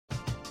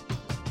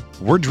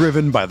We're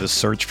driven by the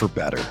search for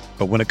better.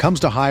 But when it comes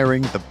to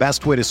hiring, the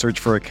best way to search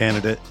for a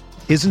candidate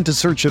isn't to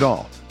search at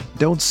all.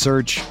 Don't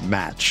search,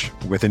 match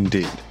with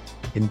Indeed.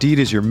 Indeed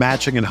is your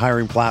matching and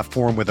hiring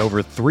platform with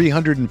over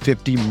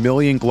 350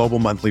 million global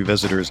monthly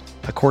visitors,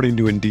 according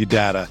to Indeed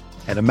data,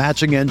 and a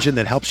matching engine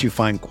that helps you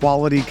find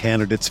quality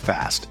candidates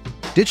fast.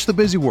 Ditch the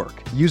busy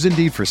work. Use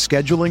Indeed for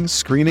scheduling,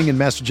 screening, and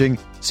messaging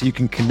so you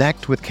can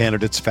connect with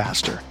candidates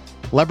faster.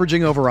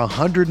 Leveraging over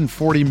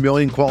 140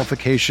 million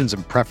qualifications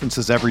and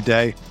preferences every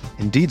day,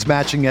 Indeed's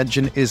matching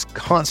engine is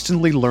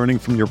constantly learning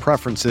from your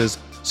preferences,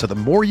 so the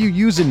more you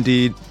use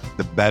Indeed,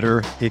 the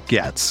better it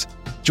gets.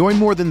 Join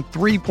more than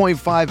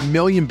 3.5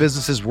 million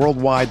businesses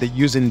worldwide that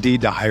use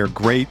Indeed to hire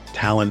great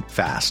talent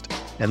fast.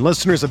 And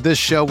listeners of this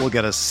show will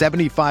get a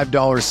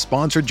 $75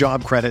 sponsored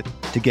job credit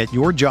to get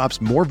your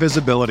jobs more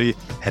visibility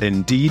at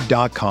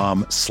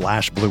Indeed.com/Blue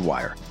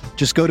Wire.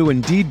 Just go to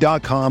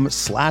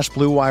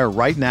Indeed.com/Blue Wire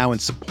right now and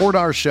support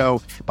our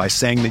show by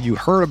saying that you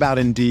heard about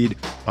Indeed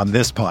on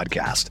this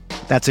podcast.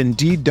 That's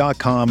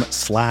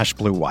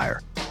Indeed.com/Blue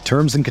Wire.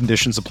 Terms and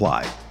conditions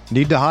apply.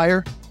 Need to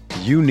hire?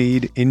 You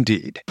need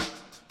Indeed.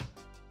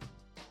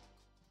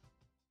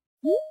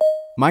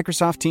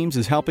 Microsoft Teams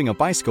is helping a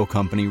bicycle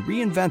company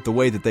reinvent the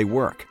way that they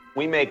work.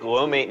 We make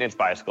low-maintenance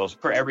bicycles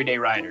for everyday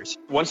riders.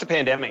 Once the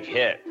pandemic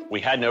hit, we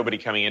had nobody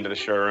coming into the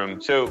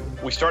showroom, so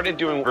we started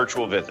doing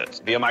virtual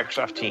visits via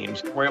Microsoft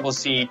Teams. We're able to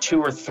see 2-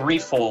 or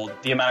 3-fold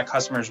the amount of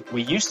customers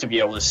we used to be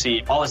able to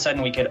see. All of a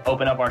sudden, we could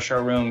open up our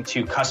showroom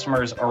to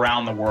customers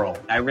around the world.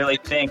 I really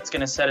think it's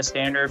going to set a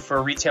standard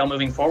for retail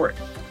moving forward.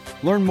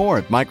 Learn more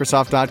at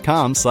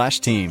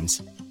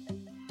Microsoft.com/Teams.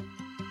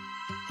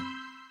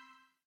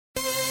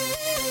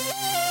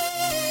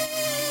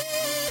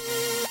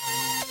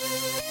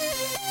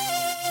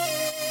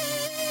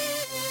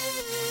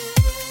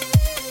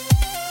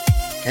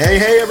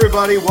 Hey,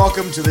 everybody.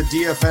 Welcome to the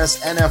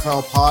DFS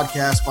NFL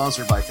podcast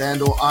sponsored by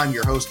FanDuel. I'm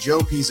your host, Joe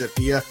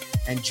Pisapia,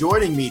 and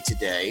joining me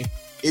today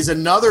is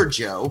another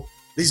Joe.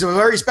 He's a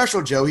very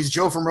special Joe. He's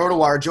Joe from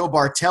RotoWire. Joe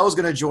Bartel is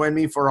going to join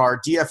me for our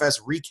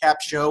DFS recap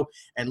show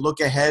and look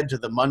ahead to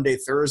the Monday,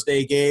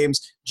 Thursday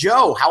games.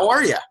 Joe, how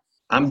are you?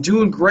 I'm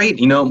doing great.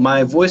 You know,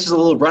 my voice is a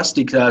little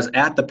rusty because I was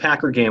at the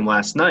Packer game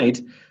last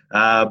night,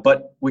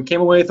 but we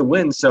came away with a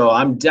win, so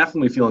I'm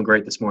definitely feeling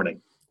great this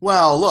morning.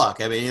 Well,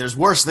 look, I mean, there's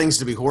worse things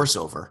to be hoarse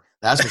over.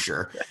 That's for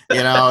sure.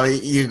 You know,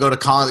 you go to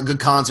good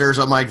concert or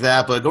something like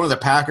that, but going to the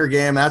Packer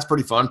game, that's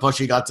pretty fun. Plus,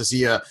 you got to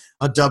see a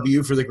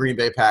W for the Green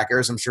Bay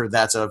Packers. I'm sure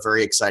that's a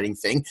very exciting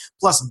thing.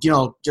 Plus, you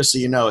know, just so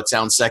you know, it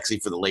sounds sexy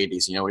for the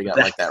ladies. You know, we got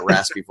like that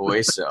raspy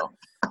voice, so.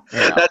 You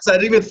know. I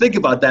didn't even think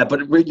about that,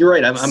 but you're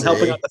right. I'm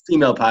helping out the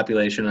female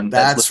population. And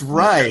that's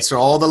right. So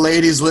all the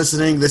ladies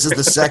listening, this is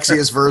the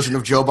sexiest version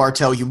of Joe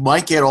Bartel you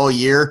might get all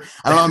year.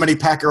 I don't know how many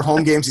Packer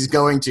home games he's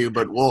going to,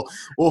 but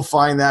we'll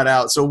find that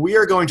out. So we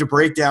are going to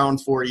break down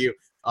for you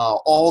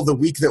all the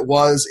week that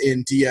was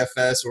in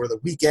DFS, or the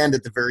weekend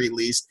at the very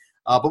least.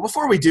 But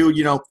before we do,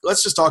 you know,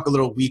 let's just talk a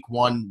little week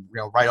one, you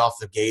know, right off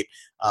the gate.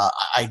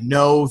 I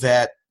know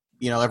that,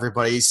 you know,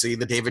 everybody see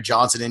the David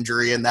Johnson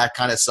injury, and that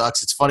kind of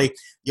sucks. It's funny.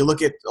 You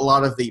look at a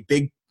lot of the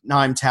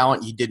big-name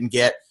talent you didn't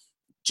get,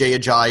 Jay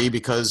Ajayi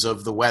because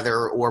of the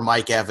weather, or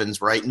Mike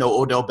Evans, right?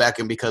 No Odell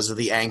Beckham because of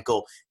the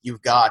ankle.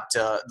 You've got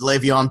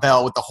Le'Veon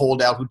Bell with the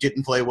holdout who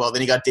didn't play well.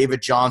 Then you got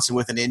David Johnson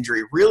with an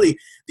injury. Really,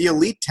 the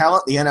elite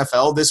talent in the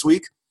NFL this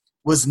week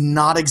was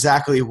not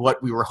exactly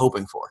what we were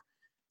hoping for.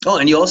 Oh,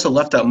 and you also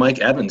left out Mike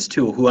Evans,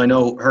 too, who I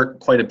know hurt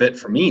quite a bit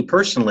for me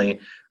personally,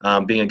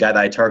 being a guy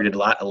that I targeted a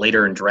lot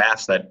later in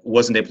drafts that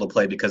wasn't able to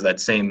play because that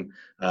same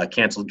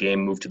canceled game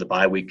moved to the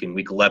bye week in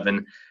week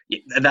 11.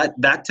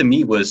 That to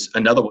me was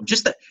another one.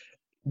 Just that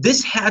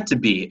this had to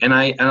be, and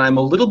I'm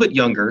a little bit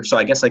younger, so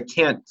I guess I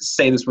can't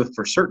say this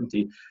for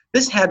certainty.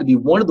 This had to be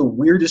one of the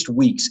weirdest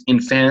weeks in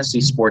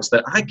fantasy sports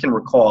that I can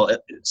recall,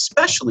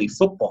 especially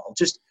football.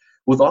 Just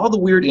with all the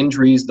weird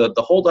injuries, the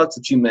holdouts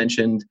that you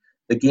mentioned,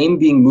 the game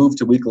being moved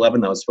to week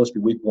 11, that was supposed to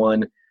be week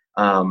 1.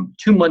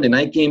 2 Monday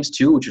night games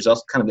too, which is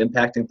also kind of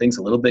impacting things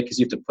a little bit because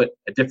you have to put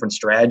a different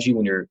strategy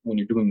when you're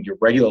doing your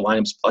regular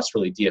lineups plus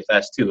really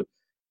DFS too.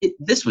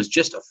 This was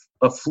just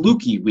a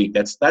fluky week.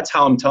 That's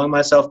how I'm telling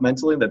myself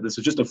mentally, that this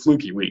was just a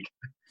fluky week.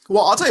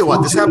 Well, I'll tell you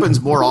what, this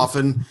happens more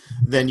often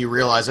than you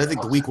realize. I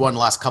think the week one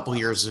last couple of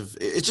years,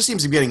 it just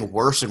seems to be getting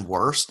worse and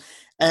worse.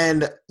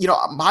 And, you know,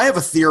 I have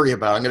a theory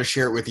about it. I'm going to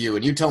share it with you,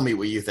 and you tell me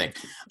what you think.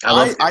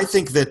 I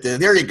think that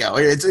there you go.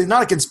 It's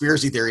not a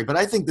conspiracy theory, but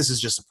I think this is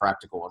just a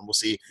practical one. We'll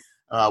see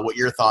what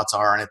your thoughts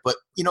are on it. But,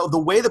 you know, the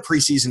way the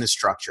preseason is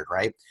structured,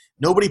 right?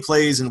 Nobody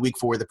plays in week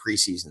 4 of the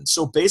preseason.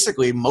 So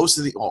basically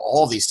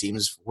all of these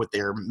teams with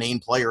their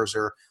main players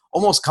are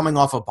almost coming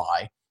off a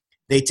bye.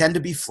 They tend to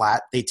be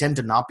flat. They tend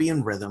to not be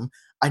in rhythm.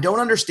 I don't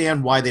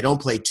understand why they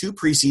don't play 2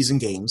 preseason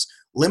games,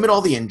 limit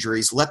all the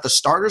injuries, let the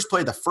starters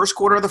play the first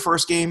quarter of the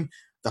first game,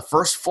 the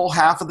first full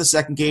half of the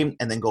second game,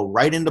 and then go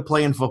right into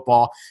playing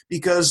football.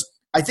 Because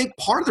I think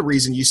part of the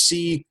reason you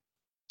see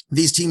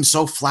these teams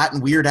so flat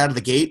and weird out of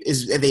the gate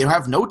is they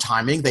have no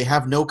timing. They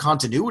have no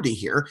continuity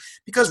here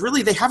because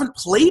really they haven't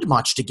played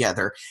much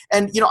together.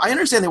 And, I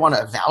understand they want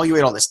to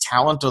evaluate all this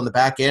talent on the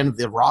back end of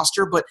the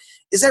roster, but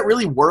is that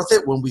really worth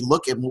it when we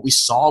look at what we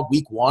saw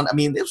week one? I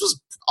mean, this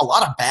was a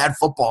lot of bad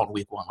football in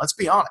week one. Let's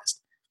be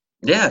honest.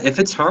 Yeah, if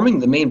it's harming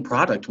the main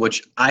product,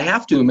 which I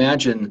have to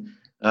imagine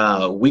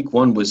week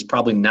one was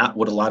probably not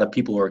what a lot of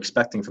people were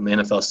expecting from the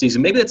NFL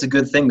season. Maybe that's a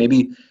good thing.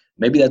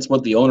 Maybe that's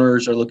what the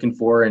owners are looking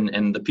for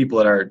and the people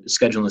that are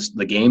scheduling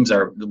the games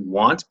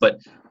want. But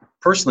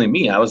personally,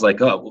 me, I was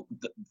like, oh,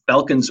 the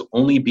Falcons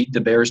only beat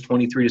the Bears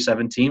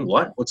 23-17.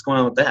 What's going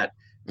on with that?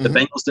 The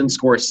Bengals didn't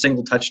score a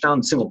single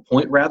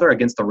point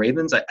against the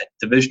Ravens.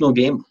 Divisional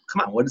game.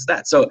 Come on, what is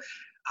that? So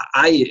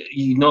I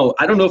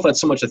don't know if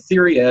that's so much a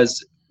theory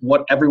as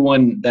what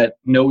everyone that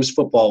knows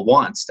football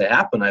wants to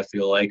happen, I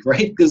feel like,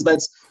 right? Because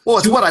it's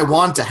what I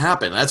want to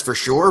happen, that's for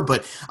sure.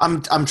 But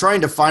I'm trying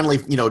to finally,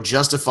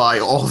 justify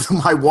all of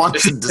my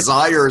wants and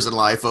desires in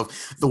life of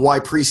the why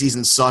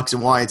preseason sucks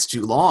and why it's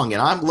too long.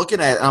 And I'm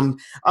looking at,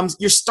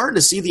 you're starting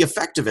to see the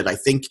effect of it. I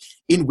think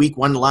in week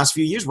one, the last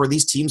few years, where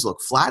these teams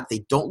look flat, they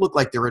don't look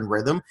like they're in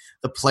rhythm.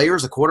 The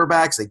players, the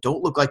quarterbacks, they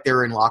don't look like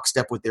they're in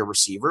lockstep with their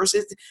receivers.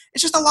 It's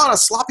just a lot of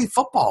sloppy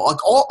football,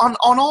 like on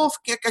all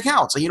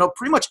accounts.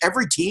 Pretty much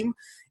every team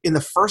in the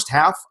first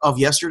half of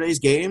yesterday's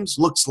games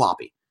looked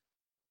sloppy.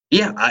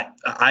 Yeah,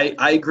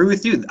 I agree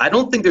with you. I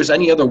don't think there's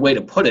any other way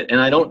to put it,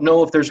 and I don't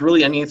know if there's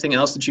really anything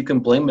else that you can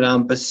blame it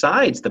on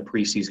besides the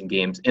preseason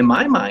games. In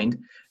my mind,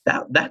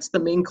 that's the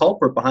main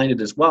culprit behind it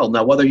as well.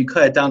 Now, whether you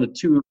cut it down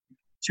to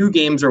two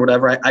games or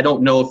whatever, I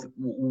don't know if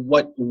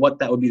what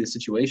that would be the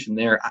situation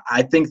there.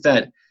 I think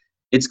that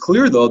it's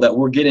clear, though, that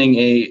we're getting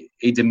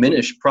a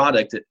diminished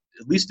product, at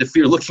least if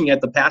you're looking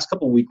at the past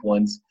couple week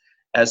ones,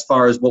 as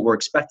far as what we're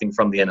expecting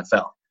from the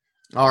NFL.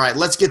 All right,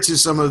 let's get to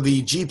some of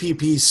the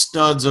GPP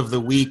studs of the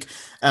week.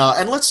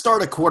 And let's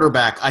start at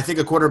quarterback. I think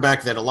a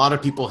quarterback that a lot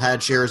of people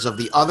had shares of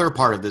the other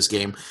part of this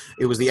game.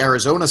 It was the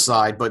Arizona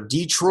side, but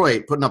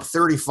Detroit putting up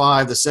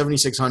 35, the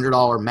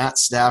 $7,600 Matt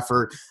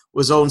Stafford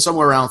was owned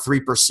somewhere around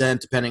 3%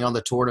 depending on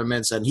the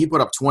tournaments, and he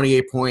put up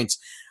 28 points.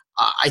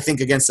 I think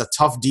against a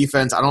tough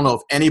defense. I don't know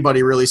if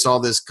anybody really saw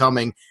this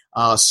coming.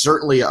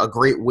 Certainly a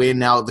great win.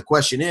 Now, the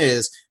question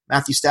is,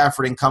 Matthew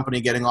Stafford and company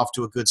getting off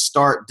to a good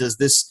start. Does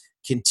this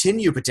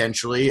continue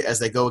potentially as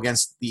they go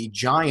against the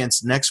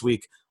Giants next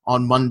week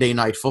on Monday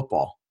Night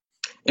Football?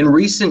 In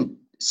recent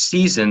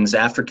seasons,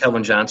 after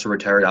Kelvin Johnson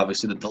retired,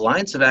 obviously, the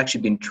Lions have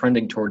actually been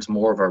trending towards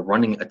more of a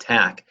running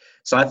attack.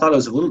 So I thought it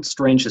was a little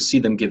strange to see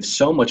them give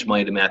so much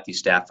money to Matthew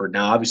Stafford.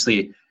 Now,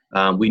 obviously,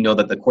 we know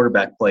that the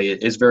quarterback play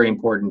is very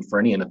important for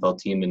any NFL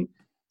team, and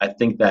I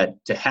think that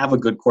to have a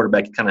good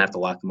quarterback, you kind of have to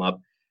lock him up.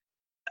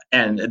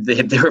 And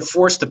they were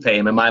forced to pay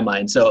him in my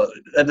mind. So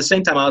at the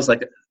same time, I was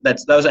like, that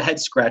was a head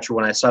scratcher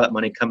when I saw that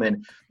money come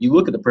in. You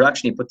look at the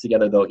production he put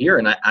together, though, here,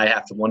 and I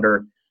have to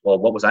wonder, well,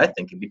 what was I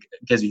thinking?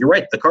 Because you're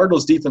right, the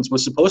Cardinals' defense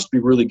was supposed to be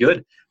really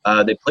good.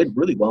 They played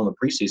really well in the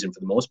preseason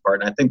for the most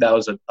part, and I think that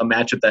was a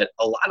matchup that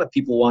a lot of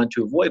people wanted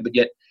to avoid. But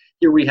yet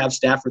here we have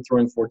Stafford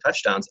throwing 4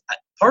 touchdowns.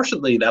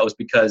 Partially that was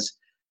because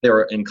they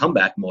were in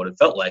comeback mode, it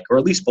felt like, or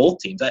at least both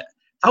teams.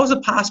 How is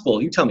it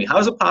possible? You tell me. How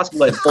is it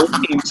possible that both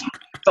teams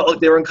felt like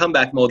they were in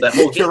comeback mode that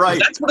whole game? You're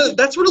right.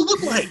 That's what it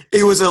looked like.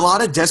 It was a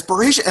lot of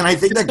desperation, and I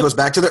think that goes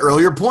back to the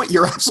earlier point.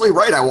 You're absolutely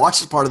right. I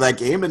watched part of that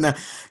game, and I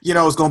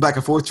was going back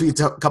and forth between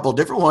a couple of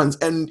different ones,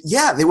 and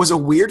yeah, there was a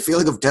weird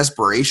feeling of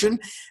desperation,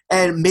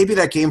 and maybe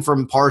that came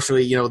from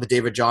partially, the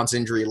David Johnson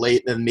injury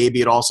late, and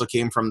maybe it also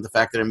came from the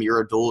fact that Amir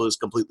Abdullah is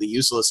completely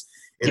useless.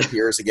 It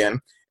appears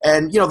again,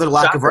 and the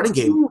lack of running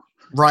game.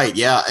 Right,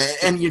 yeah,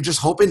 and you're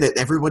just hoping that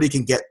everybody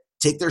can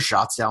take their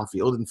shots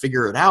downfield and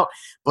figure it out.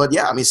 But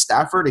yeah, I mean,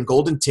 Stafford and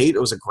Golden Tate,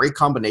 it was a great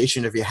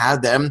combination. If you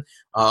had them,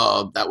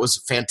 that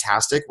was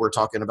fantastic. We're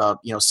talking about,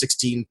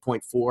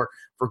 16.4 for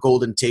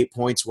Golden Tate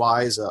points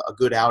wise, a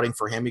good outing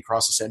for him. He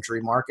crossed the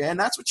century mark, and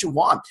that's what you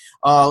want.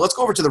 Let's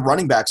go over to the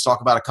running backs, talk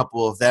about a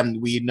couple of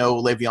them. We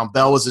know Le'Veon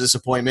Bell was a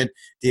disappointment.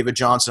 David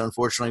Johnson,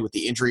 unfortunately, with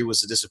the injury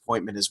was a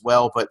disappointment as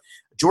well. But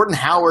Jordan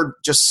Howard,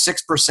 just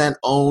 6%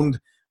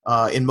 owned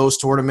in most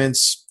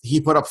tournaments. He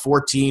put up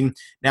 14.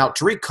 Now,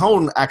 Tariq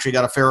Cohen actually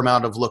got a fair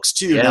amount of looks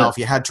too. Yeah. Now, if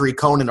you had Tariq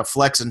Cohen in a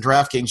flex and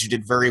DraftKings, you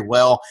did very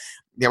well.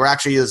 There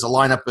actually is a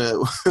lineup.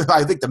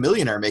 I think the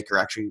Millionaire Maker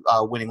actually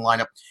winning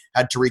lineup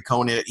had Tariq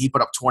Cohen in it. He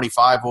put up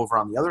 25 over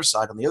on the other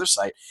side.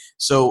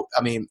 So,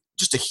 I mean,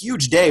 just a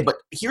huge day. But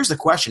here's the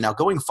question now,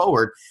 going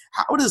forward,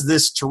 how does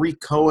this Tariq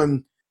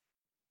Cohen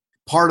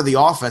part of the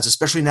offense,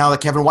 especially now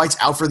that Kevin White's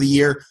out for the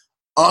year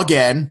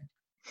again,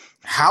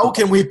 how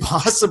can we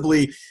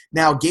possibly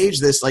now gauge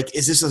this? Like,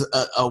 is this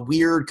a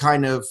weird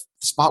kind of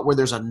spot where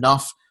there's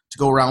enough to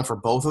go around for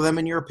both of them,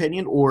 in your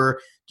opinion? Or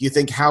do you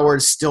think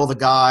Howard's still the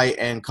guy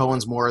and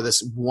Cohen's more of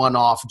this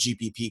one-off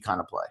GPP kind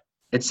of play?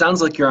 It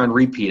sounds like you're on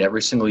repeat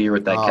every single year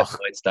with that Kevin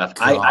White stuff.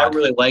 I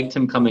really liked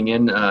him coming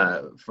in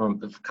from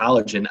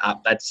college, and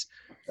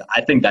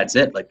I think that's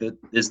it. Like,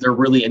 is there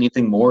really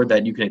anything more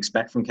that you can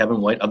expect from Kevin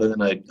White other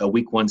than a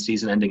week one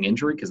season-ending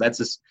injury? Because that's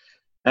just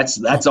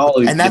That's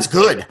all. And that's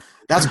good.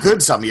 That's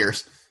good some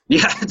years.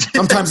 Yeah.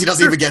 Sometimes he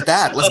doesn't even get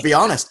that. Let's be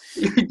honest.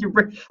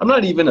 I'm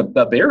not even a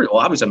Bears. Well,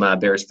 obviously I'm not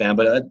a Bears fan,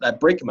 but that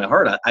break in my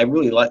heart, I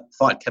really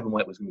thought Kevin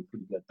White was going to be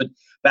pretty good. But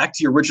back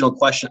to your original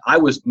question, I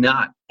was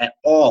not at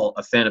all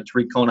a fan of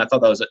Tariq Cohen. I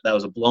thought that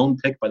was a blown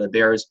pick by the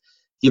Bears,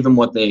 given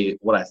what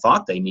I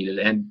thought they needed.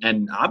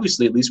 And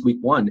obviously, at least week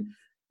one,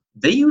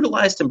 they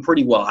utilized him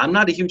pretty well. I'm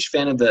not a huge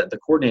fan of the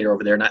coordinator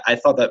over there, and I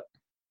thought that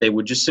they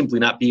would just simply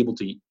not be able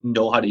to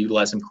know how to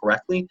utilize him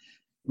correctly.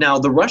 Now,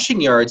 the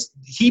rushing yards,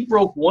 he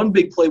broke one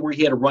big play where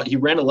he had to run. He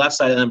ran to the left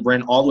side and then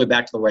ran all the way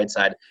back to the right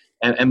side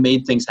and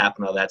made things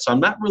happen out of that. So I'm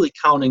not really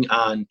counting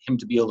on him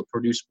to be able to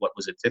produce,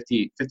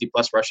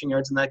 50-plus rushing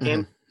yards in that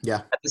game. Mm-hmm.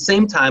 Yeah. At the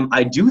same time,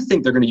 I do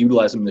think they're going to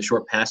utilize him in the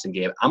short passing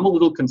game. I'm a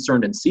little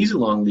concerned in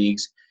season-long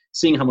leagues,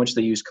 seeing how much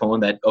they use Cohen,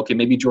 that, okay,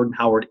 maybe Jordan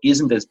Howard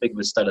isn't as big of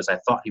a stud as I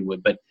thought he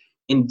would. But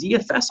in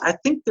DFS, I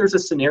think there's a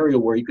scenario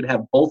where you could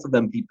have both of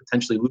them be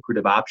potentially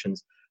lucrative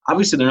options.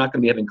 Obviously, they're not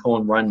going to be having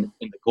Cohen run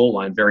in the goal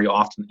line very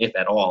often, if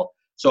at all.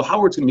 So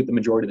Howard's going to get the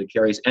majority of the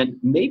carries. And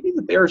maybe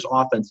the Bears'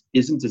 offense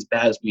isn't as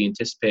bad as we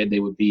anticipated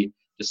they would be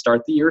to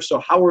start the year. So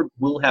Howard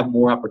will have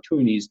more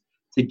opportunities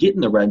to get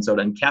in the red zone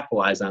and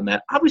capitalize on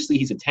that. Obviously,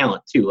 he's a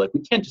talent, too. Like, we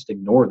can't just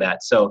ignore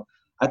that. So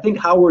I think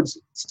Howard's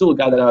still a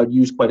guy that I would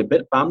use quite a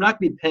bit. But I'm not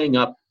going to be paying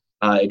up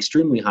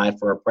extremely high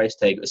for a price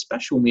tag,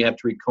 especially when we have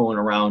Tariq Cohen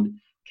around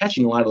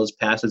catching a lot of those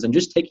passes and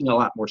just taking a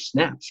lot more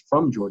snaps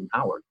from Jordan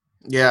Howard.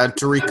 Yeah,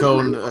 Tariq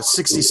Cohen,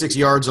 66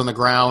 yards on the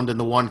ground and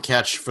the one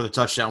catch for the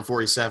touchdown,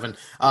 47.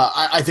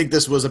 I think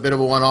this was a bit of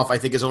a one-off. I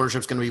think his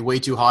ownership's going to be way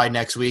too high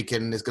next week,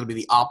 and it's going to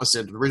be the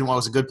opposite. The reason why it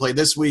was a good play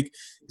this week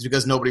is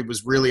because nobody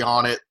was really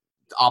on it.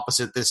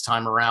 Opposite this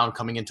time around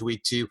coming into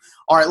week 2.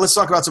 All right, let's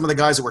talk about some of the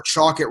guys that were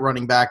chalk at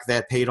running back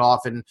that paid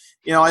off. And,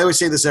 I always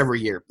say this every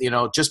year,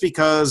 just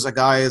because a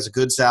guy has a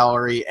good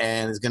salary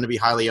and is going to be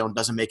highly owned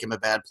doesn't make him a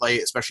bad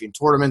play, especially in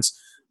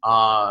tournaments.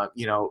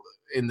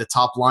 In the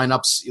top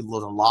lineups, a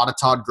lot of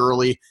Todd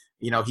Gurley.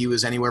 He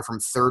was anywhere from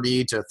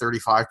 30 to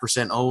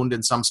 35% owned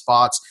in some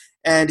spots.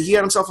 And he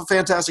had himself a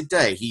fantastic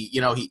day.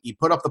 He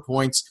put up the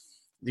points.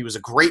 It was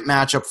a great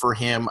matchup for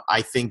him.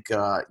 I think,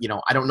 I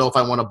don't know if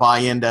I want to buy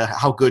into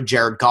how good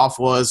Jared Goff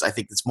was. I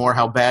think it's more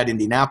how bad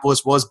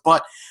Indianapolis was.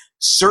 But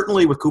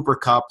certainly with Cooper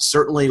Kupp,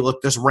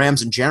 look, this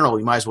Rams in general,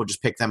 we might as well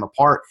just pick them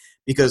apart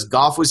because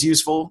Goff was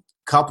useful.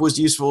 Kupp was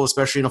useful,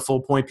 especially in a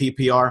full-point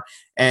PPR.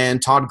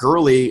 And Todd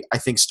Gurley, I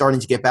think, starting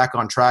to get back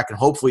on track and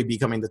hopefully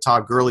becoming the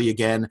Todd Gurley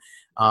again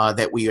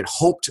that we had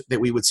hoped that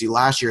we would see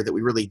last year that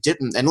we really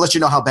didn't. And let you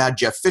know how bad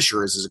Jeff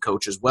Fisher is as a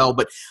coach as well.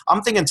 But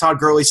I'm thinking Todd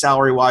Gurley,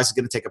 salary-wise, is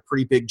going to take a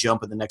pretty big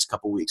jump in the next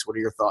couple weeks. What are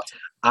your thoughts?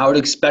 I would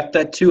expect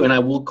that too, and I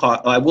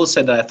will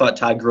say that I thought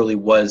Todd Gurley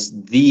was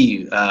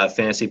the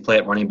fantasy play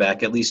at running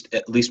back, at least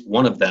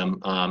one of them.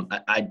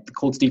 The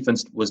Colts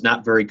defense was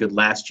not very good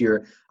last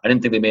year. I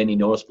didn't think they made any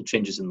noticeable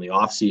changes in the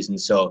offseason.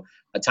 So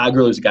Todd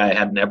Gurley was a guy I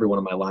had in every one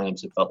of my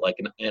lineups, it felt like,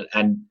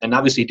 and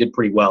obviously he did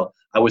pretty well.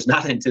 I was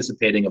not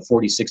anticipating a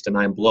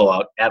 46-9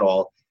 blowout at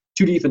all.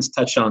 2 defense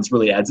touchdowns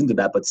really adds into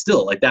that, but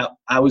still, like that,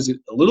 I was a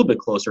little bit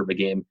closer of a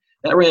game.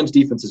 That Rams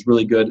defense is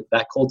really good.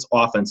 That Colts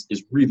offense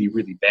is really,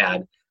 really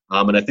bad.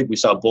 And I think we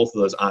saw both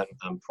of those on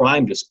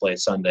prime display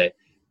Sunday.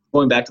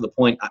 Going back to the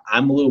point,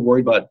 I'm a little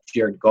worried about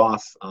Jared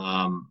Goff.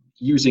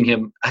 Using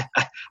him,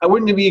 I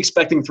wouldn't be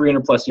expecting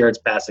 300-plus yards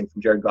passing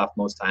from Jared Goff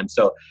most times.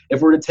 So if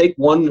we're to take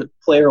one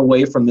player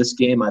away from this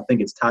game, I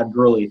think it's Todd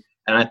Gurley,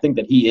 and I think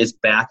that he is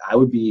back. I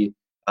would be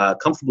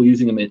comfortable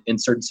using him in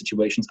certain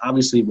situations,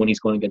 obviously when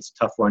he's going against a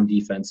tough run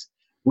defense,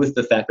 with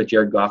the fact that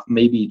Jared Goff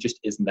maybe just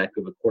isn't that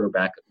good of a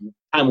quarterback.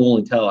 Time will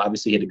only tell.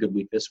 Obviously, he had a good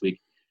week this week.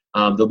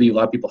 There'll be a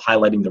lot of people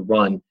highlighting the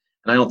run, and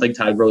I don't think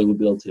Todd Gurley will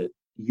be able to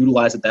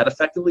utilize it that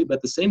effectively. But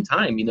at the same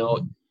time,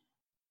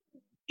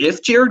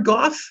 if Jared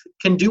Goff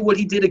can do what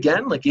he did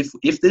again, like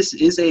if this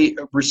is a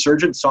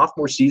resurgent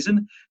sophomore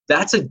season,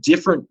 that's a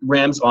different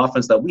Rams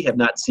offense that we have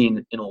not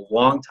seen in a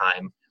long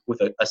time, with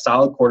a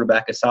solid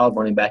quarterback, a solid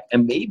running back,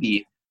 and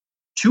maybe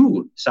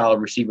 2 solid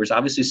receivers.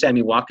 Obviously,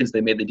 Sammy Watkins,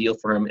 they made the deal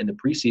for him in the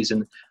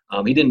preseason.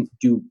 He didn't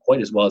do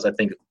quite as well as I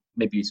think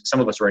maybe some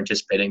of us were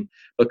anticipating.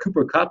 But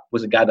Cooper Kupp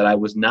was a guy that I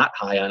was not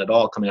high on at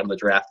all coming out of the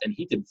draft, and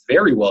he did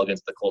very well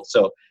against the Colts.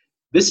 So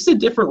this is a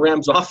different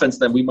Rams offense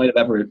than we might have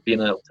ever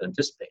been able to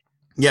anticipate.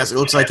 Yes, it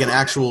looks like an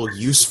actual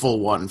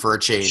useful one for a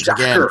change.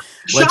 Again,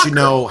 let you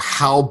know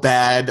how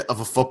bad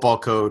of a football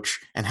coach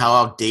and how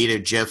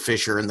outdated Jeff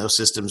Fisher and those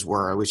systems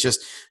were. It was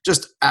just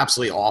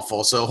absolutely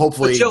awful. So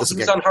hopefully, Joe,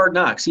 he's on Hard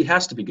Knocks. He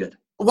has to be good.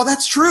 Well,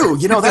 that's true.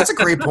 That's a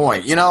great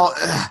point. To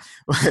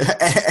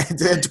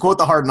quote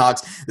the Hard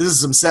Knocks, this is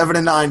some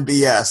 7-9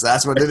 BS.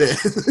 That's what it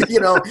is.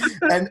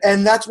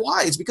 And that's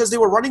why. It's because they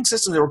were running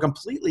systems that were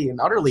completely and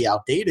utterly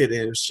outdated,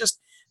 and it was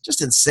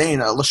just insane.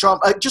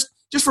 LaShawn, just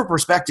for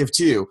perspective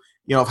too,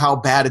 of how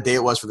bad a day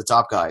it was for the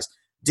top guys.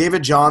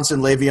 David Johnson,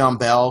 Le'Veon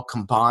Bell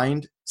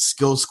combined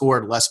still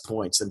scored less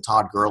points than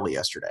Todd Gurley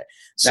yesterday.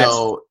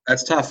 So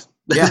that's tough.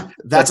 Yeah,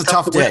 that's a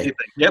tough day.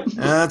 Yep.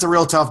 That's a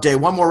real tough day.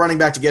 One more running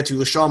back to get to,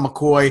 LaShawn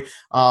McCoy.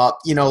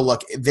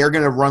 Look, they're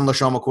going to run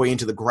LaShawn McCoy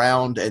into the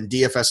ground, and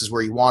DFS is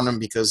where you want him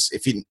because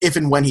if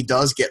and when he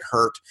does get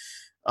hurt,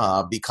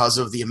 because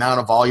of the amount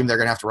of volume they're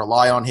going to have to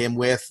rely on him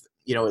with,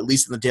 at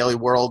least in the daily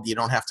world, you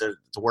don't have to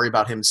worry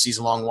about him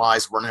season-long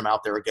wise, running him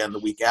out there again the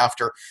week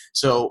after.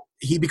 So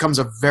he becomes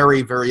a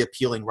very, very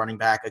appealing running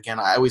back. Again,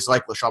 I always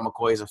like LaShawn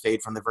McCoy as a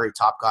fade from the very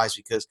top guys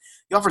because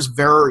he offers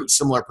very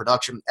similar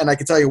production. And I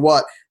can tell you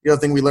what, the other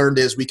thing we learned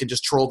is we can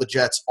just troll the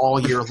Jets all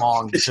year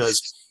long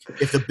because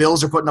if the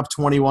Bills are putting up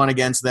 21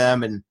 against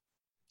them and,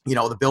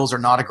 the Bills are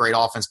not a great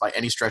offense by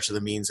any stretch of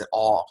the means at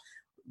all,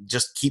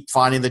 just keep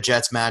finding the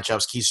Jets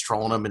matchups, keep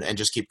trolling them, and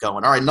just keep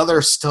going. All right,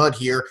 another stud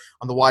here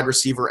on the wide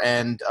receiver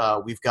end.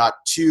 We've got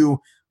two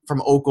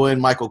from Oakland,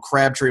 Michael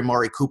Crabtree and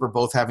Amari Cooper,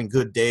 both having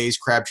good days.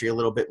 Crabtree a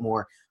little bit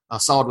more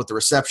solid with the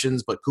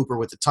receptions, but Cooper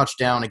with the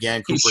touchdown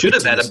again. Cooper he should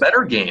have had a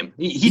better game.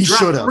 He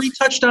dropped 3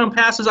 touchdown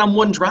passes on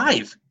one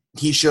drive.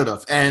 He should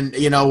have. And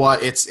you know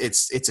what? It's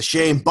a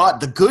shame.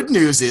 But the good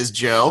news is,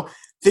 Joe,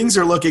 things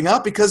are looking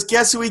up because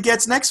guess who he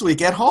gets next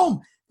week at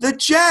home? The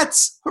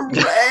Jets.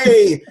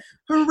 Hooray!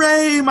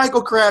 Hooray,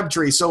 Michael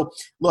Crabtree. So,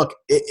 look,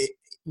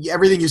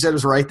 everything you said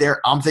was right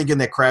there. I'm thinking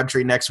that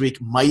Crabtree next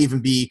week might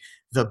even be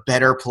the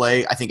better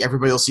play. I think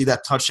everybody will see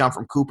that touchdown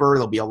from Cooper.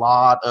 There'll be a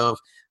lot of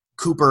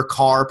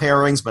Cooper-Carr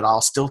pairings, but I'll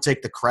still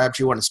take the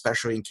Crabtree one,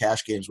 especially in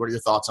cash games. What are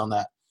your thoughts on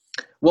that?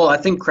 Well, I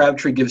think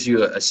Crabtree gives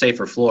you a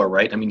safer floor,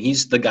 right? I mean,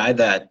 he's the guy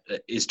that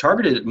is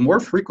targeted more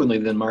frequently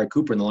than Amari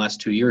Cooper in the last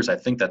 2 years. I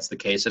think that's the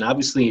case. And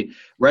obviously,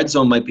 red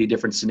zone might be a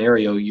different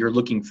scenario. You're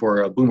looking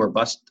for a boom or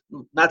bust,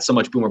 not so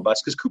much boom or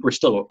bust, because Cooper's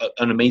still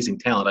an amazing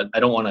talent. I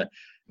don't want to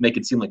make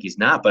it seem like he's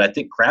not, but I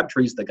think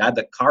Crabtree's the guy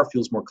that Carr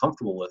feels more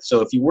comfortable with. So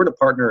if you were to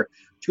partner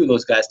two of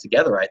those guys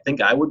together, I think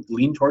I would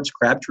lean towards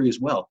Crabtree as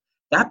well.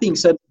 That being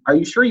said, are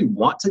you sure you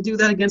want to do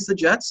that against the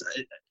Jets?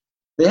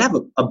 They have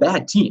a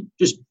bad team,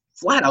 just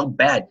flat-out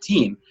bad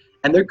team.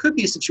 And there could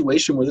be a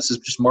situation where this is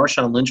just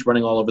Marshawn Lynch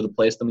running all over the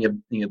place. Then we have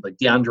like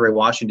DeAndre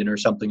Washington or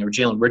something, or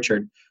Jalen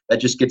Richard that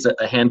just gets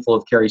a handful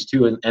of carries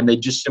too, and they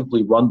just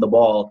simply run the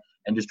ball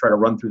and just try to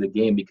run through the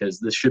game because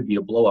this should be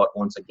a blowout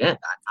once again.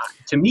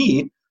 To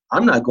me,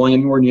 I'm not going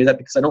anywhere near that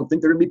because I don't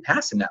think they're going to be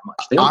passing that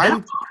much.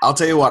 I'll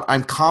tell you what,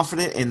 I'm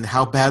confident in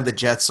how bad the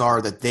Jets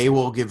are that they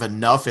will give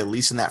enough, at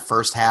least in that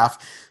first half,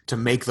 to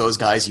make those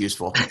guys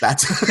useful.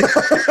 That's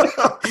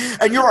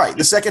and you're right.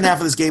 The second half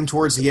of this game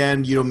towards the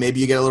end, maybe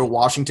you get a little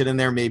Washington in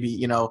there.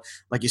 Maybe,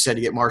 like you said,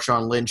 you get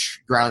Marshawn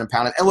Lynch ground and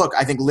pounded. And look,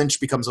 I think Lynch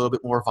becomes a little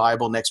bit more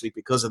viable next week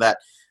because of that.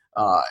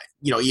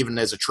 Even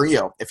as a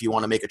trio, if you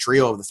want to make a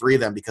trio of the three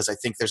of them, because I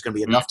think there's going to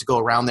be enough to go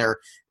around there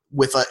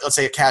with, let's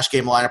say, a cash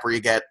game lineup where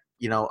you get,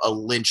 a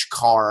Lynch,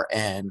 Carr,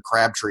 and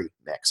Crabtree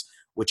mix,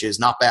 which is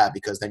not bad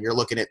because then you're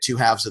looking at two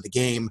halves of the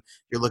game.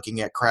 You're looking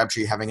at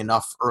Crabtree having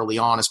enough early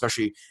on,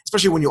 especially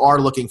when you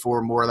are looking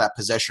for more of that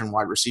possession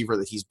wide receiver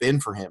that he's been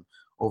for him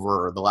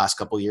over the last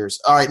couple of years.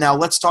 All right, now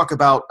let's talk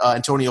about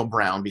Antonio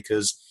Brown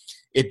because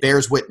it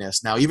bears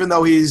witness. Now, even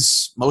though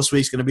he's most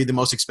weeks going to be the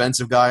most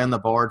expensive guy on the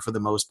board for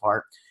the most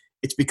part,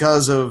 it's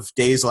because of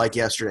days like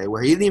yesterday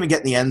where he didn't even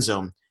get in the end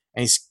zone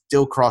and he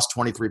still crossed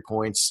 23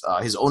 points.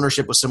 His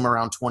ownership was somewhere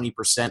around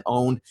 20%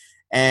 owned.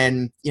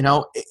 And,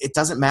 it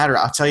doesn't matter.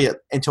 I'll tell you,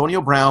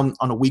 Antonio Brown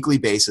on a weekly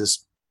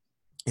basis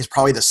is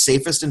probably the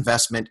safest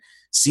investment,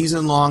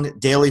 season-long,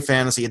 daily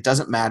fantasy. It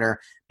doesn't matter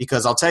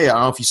because I'll tell you, I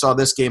don't know if you saw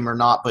this game or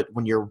not, but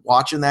when you're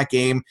watching that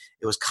game,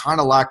 it was kind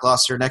of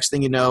lackluster. Next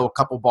thing you know, a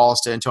couple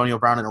balls to Antonio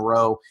Brown in a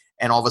row,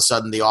 and all of a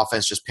sudden the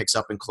offense just picks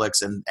up and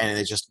clicks, and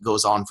it just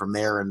goes on from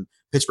there. And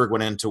Pittsburgh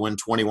went in to win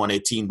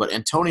 21-18. But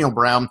Antonio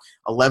Brown,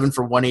 11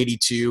 for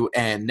 182.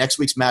 And next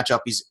week's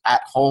matchup, he's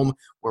at home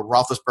where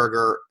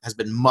Roethlisberger has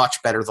been much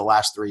better the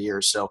last 3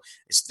 years. So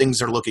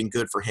things are looking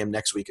good for him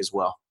next week as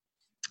well.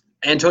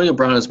 Antonio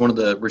Brown is one of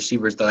the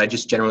receivers that I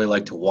just generally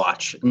like to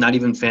watch. Not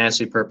even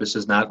fantasy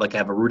purposes, not like I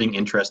have a rooting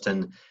interest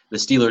in the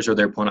Steelers or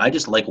their opponent. I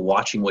just like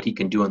watching what he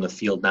can do on the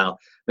field now.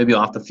 Maybe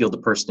off the field, the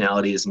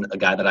personality isn't a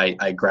guy that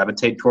I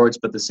gravitate towards,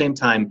 but at the same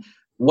time,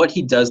 what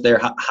he does there,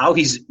 how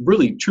he's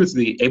really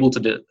truthfully able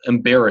to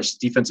embarrass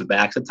defensive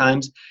backs at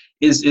times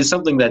is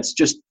something that's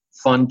just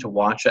fun to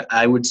watch.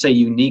 I would say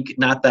unique,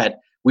 not that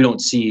we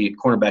don't see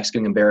cornerbacks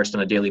getting embarrassed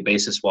on a daily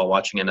basis while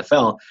watching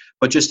NFL,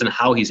 but just in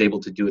how he's able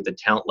to do it at the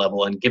talent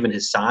level. And given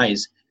his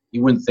size,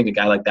 you wouldn't think a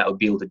guy like that would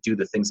be able to do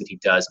the things that he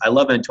does. I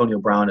love Antonio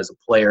Brown as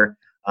a player.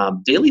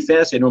 Daily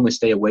fantasy, I normally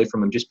stay away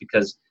from him just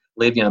because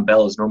Le'Veon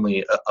Bell is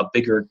normally a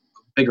bigger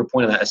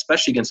point of that,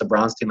 especially against the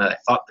Browns team that I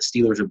thought the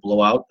Steelers would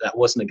blow out. That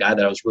wasn't a guy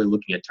that I was really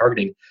looking at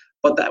targeting,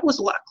 but that was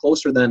a lot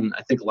closer than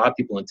I think a lot of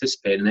people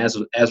anticipated. And as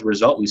a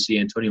result, we see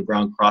Antonio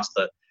Brown cross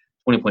the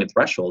 20-point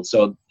threshold.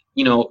 So,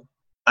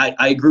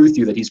 I agree with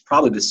you that he's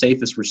probably the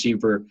safest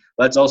receiver.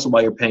 That's also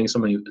why you're paying so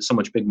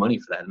much big money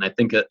for that. And I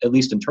think at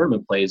least in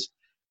tournament plays,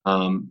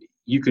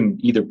 you can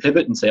either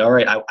pivot and say, all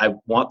right, I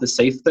want the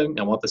safe thing,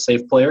 I want the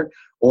safe player,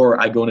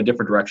 or I go in a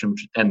different direction,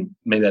 and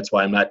maybe that's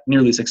why I'm not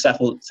nearly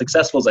successful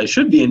as I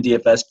should be in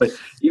DFS, but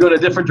you go in a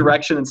different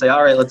direction and say,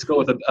 all right, let's go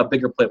with a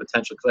bigger play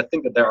potential, because I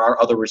think that there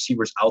are other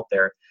receivers out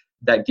there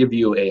that give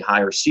you a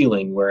higher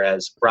ceiling,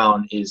 whereas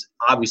Brown is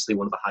obviously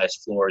one of the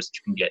highest floors that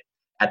you can get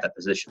at that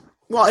position.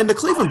 Well, and the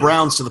Cleveland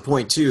Browns, to the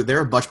point too,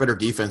 they're a much better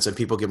defense than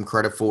people give them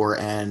credit for,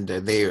 and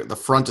the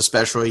front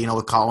especially,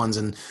 with Collins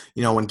and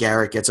when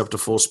Garrett gets up to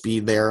full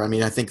speed there. I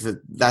mean, I think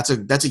that's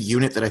a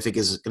unit that I think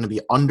is going to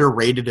be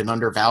underrated and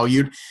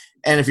undervalued.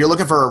 And if you're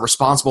looking for a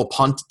responsible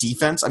punt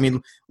defense, I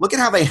mean, look at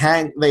how they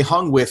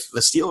hung with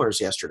the Steelers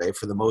yesterday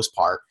for the most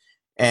part.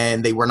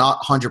 And they were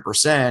not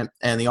 100%,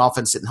 and the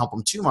offense didn't help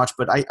them too much.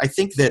 But I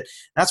think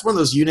that's one of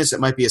those units that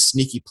might be a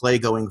sneaky play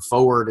going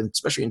forward, and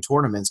especially in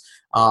tournaments.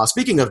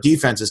 Speaking of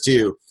defenses,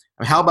 too,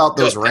 I mean, how about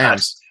those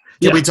Rams?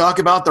 Did we talk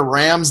about the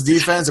Rams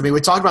defense? I mean,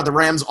 we talked about the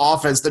Rams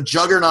offense, the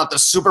juggernaut, the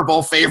Super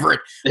Bowl favorite,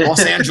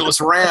 Los Angeles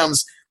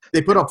Rams.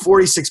 They put up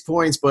 46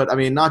 points, but, I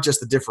mean, not just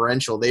the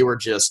differential. They were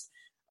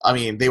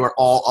they were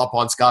all up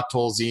on Scott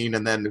Tolzien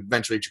and then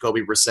eventually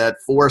Jacoby Brissett.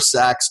 4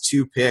 sacks,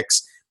 2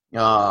 picks.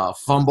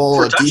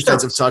 Fumble, a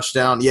defensive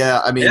touchdown. Yeah,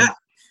 I mean,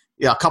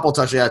 a couple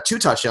touchdowns, 2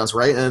 touchdowns,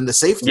 right? And the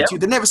safety too.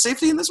 Didn't they have a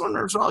safety in this one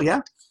as well?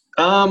 Yeah.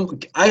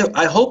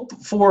 I hope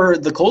for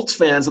the Colts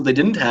fans that they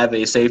didn't have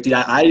a safety.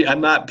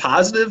 I'm not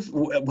positive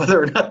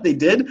whether or not they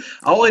did.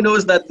 All I know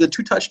is that the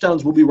 2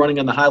 touchdowns will be running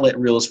on the highlight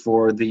reels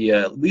for the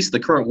at least the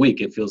current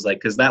week. It feels like,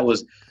 because that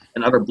was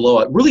an utter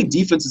blowout. Really,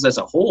 defenses as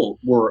a whole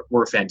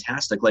were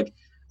fantastic. Like,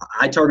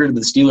 I targeted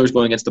the Steelers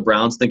going against the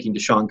Browns, thinking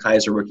Deshaun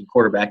Kaiser, rookie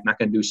quarterback, not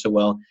going to do so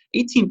well.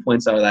 18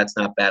 points out of that's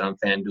not bad on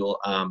FanDuel.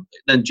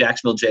 Then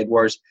Jacksonville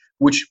Jaguars,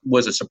 which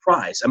was a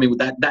surprise. I mean,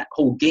 that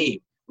whole game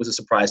was a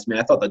surprise to me.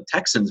 I thought the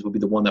Texans would be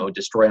the one that would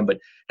destroy them. But,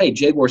 hey,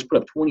 Jaguars put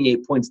up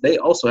 28 points. They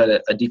also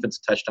had a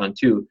defensive touchdown,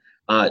 too.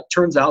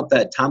 Turns out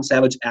that Tom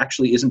Savage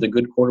actually isn't a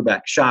good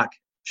quarterback.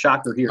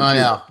 Shocker here. Oh,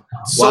 yeah.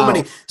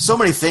 So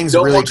many things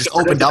really just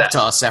opened up to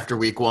us after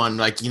week 1.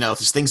 Like,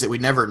 there's things that we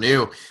never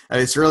knew. I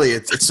mean,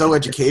 it's so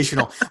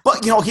educational.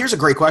 But, here's a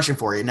great question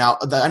for you. Now,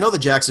 I know the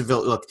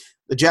Jacksonville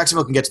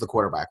can get to the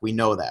quarterback. We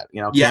know that.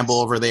 Yes.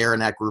 Campbell over there in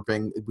that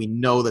grouping, we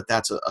know that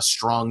that's a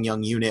strong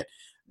young unit.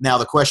 Now,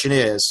 the question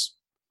is,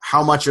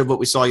 how much of what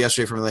we saw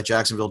yesterday from the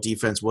Jacksonville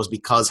defense was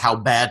because how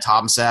bad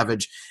Tom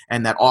Savage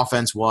and that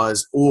offense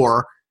was,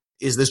 or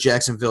is this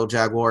Jacksonville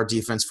Jaguar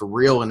defense for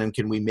real? And then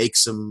can we make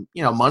some,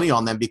 money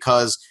on them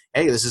because,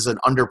 hey, this is an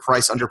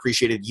underpriced,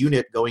 underappreciated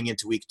unit going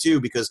into week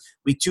 2, because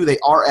week 2 they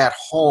are at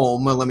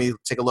home. Let me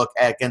take a look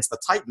against the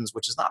Titans,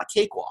 which is not a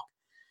cakewalk.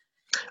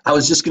 I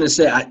was just going to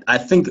say, I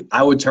think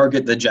I would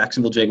target the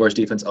Jacksonville Jaguars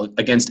defense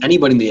against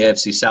anybody in the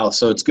AFC South.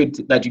 So it's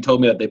good that you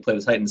told me that they play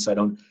the Titans, so I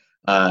don't,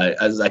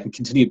 as I can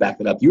continue to back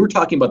that up. You were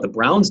talking about the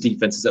Browns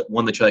defense is that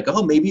one that you're like,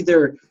 oh, maybe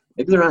they're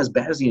not as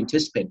bad as you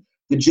anticipated.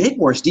 The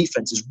Jaguars'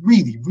 defense is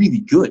really, really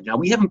good. Now,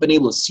 we haven't been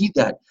able to see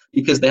that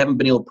because they haven't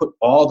been able to put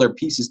all their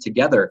pieces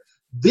together.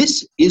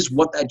 This is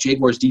what that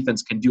Jaguars'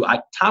 defense can do.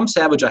 Tom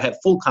Savage, I have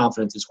full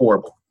confidence, is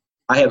horrible.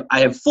 I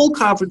have full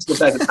confidence in the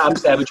fact that Tom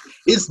Savage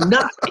is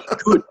not a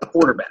good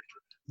quarterback.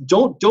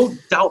 Don't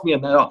doubt me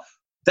on that at all.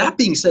 That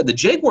being said, the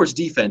Jaguars'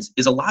 defense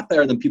is a lot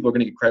better than people are going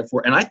to get credit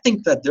for, and I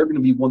think that they're going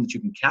to be one that you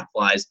can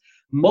capitalize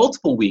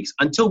multiple weeks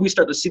until we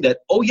start to see that,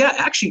 oh, yeah,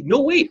 actually, no,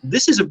 wait,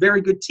 this is a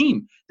very good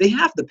team. They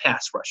have the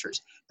pass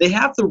rushers. They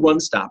have the run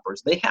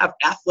stoppers. They have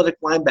athletic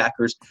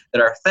linebackers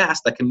that are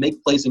fast, that can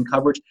make plays in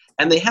coverage,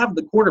 and they have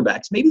the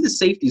quarterbacks. Maybe the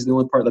safety is the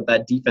only part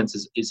that defense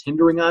is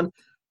hindering on,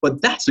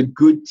 but that's a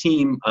good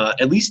team,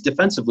 at least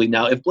defensively.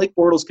 Now, if Blake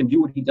Bortles can do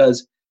what he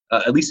does,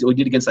 at least what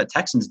he did against that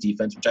Texans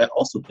defense, which I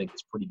also think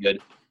is pretty good,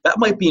 that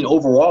might be an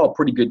overall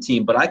pretty good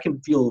team, but I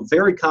can feel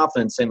very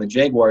confident saying the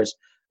Jaguars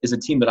is a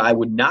team that I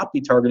would not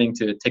be targeting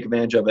to take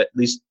advantage of, at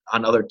least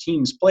on other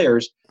teams'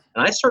 players.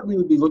 And I certainly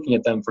would be looking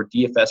at them for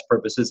DFS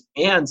purposes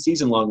and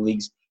season-long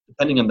leagues,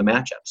 depending on the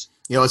matchups.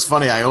 It's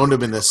funny. I owned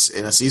him in a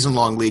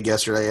season-long league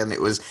yesterday, and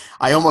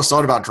I almost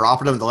thought about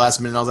dropping him at the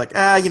last minute. I was like,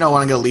 I'm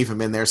going to leave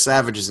him in there.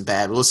 Savage isn't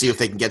bad. We'll see if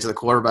they can get to the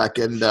quarterback,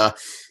 and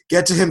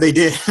get to him. They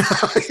did.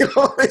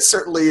 They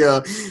certainly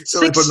 6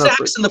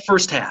 sacks in the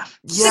first half.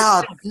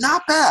 Yeah,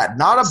 not bad.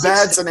 Not a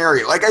bad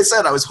scenario. Like I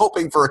said, I was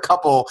hoping for a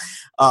couple.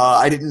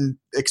 I didn't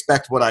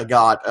expect what I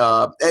got.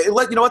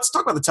 Let's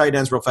talk about the tight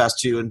ends real fast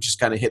too, and just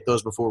kind of hit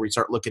those before we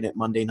start looking at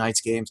Monday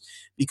night's games.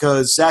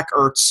 Because Zach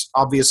Ertz,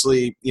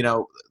 obviously,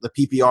 the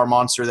PPR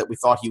monster that we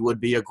thought he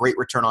would be, a great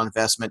return on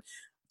investment.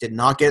 Did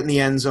not get in the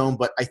end zone,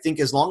 but I think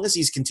as long as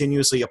he's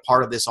continuously a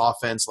part of this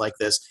offense like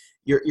this,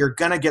 you're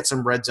gonna get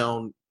some red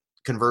zone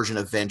conversion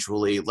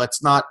eventually.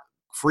 Let's not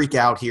freak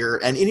out here.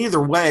 And in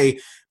either way,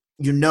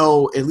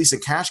 at least in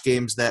cash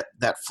games, that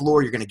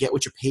floor, you're going to get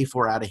what you pay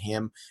for out of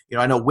him.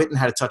 I know Witten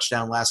had a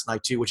touchdown last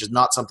night too, which is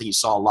not something you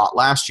saw a lot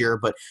last year,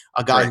 but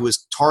a guy who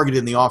was targeted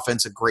in the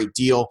offense a great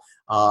deal.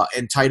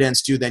 And tight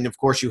ends too. Then, of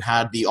course, you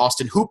had the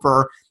Austin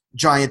Hooper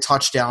giant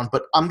touchdown.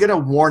 But I'm going to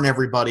warn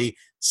everybody,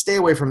 stay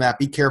away from that.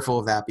 Be careful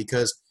of that,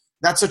 because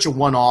that's such a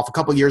one-off. A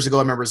couple years ago,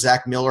 I remember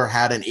Zach Miller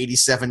had an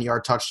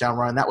 87-yard touchdown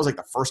run. That was like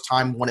the first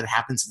time one had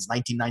happened since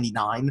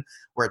 1999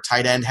 where a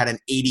tight end had an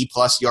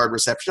 80-plus yard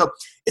reception. So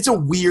it's a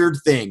weird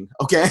thing,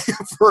 okay,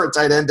 for a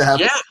tight end to have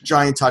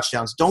giant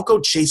touchdowns. Don't go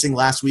chasing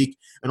last week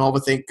and all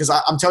the thing, because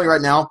I'm telling you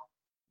right now,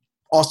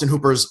 Austin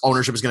Hooper's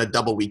ownership is going to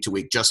double week to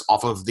week just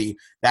off of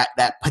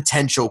that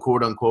potential,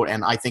 quote unquote,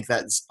 and I think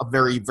that's a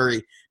very,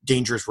 very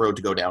dangerous road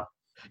to go down.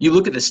 You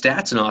look at the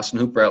stats in Austin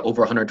Hooper at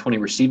over 120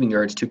 receiving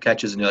yards, 2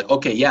 catches, and you're like,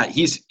 okay, yeah,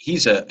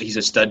 he's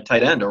a stud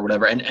tight end or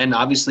whatever. And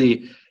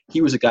obviously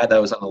he was a guy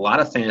that was on a lot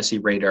of fantasy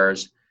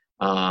radars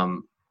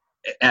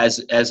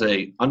as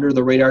a under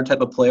the radar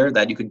type of player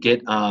that you could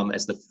get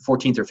as the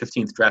 14th or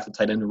 15th drafted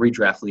tight end in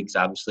redraft leagues,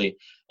 obviously,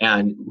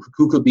 and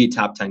who could be a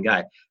top 10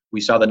 guy. We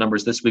saw the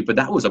numbers this week, but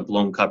that was a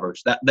blown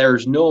coverage.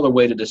 There's no other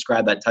way to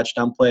describe that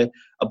touchdown play.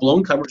 A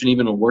blown coverage and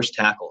even a worse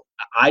tackle.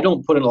 I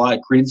don't put in a lot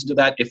of credence into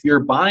that. If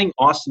you're buying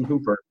Austin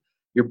Hooper,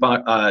 you're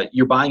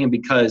buying him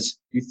because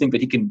you think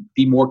that he can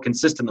be more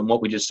consistent than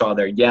what we just saw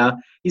there. Yeah,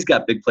 he's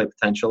got big play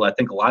potential. I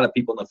think a lot of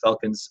people in the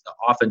Falcons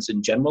offense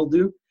in general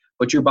do,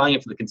 but you're buying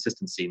it for the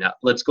consistency. Now,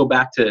 let's go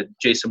back to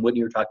Jason Witten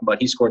you were talking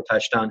about. He scored a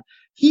touchdown.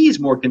 He's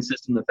more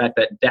consistent in the fact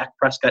that Dak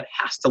Prescott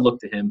has to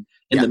look to him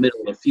in the middle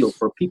of the field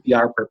for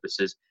PPR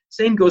purposes.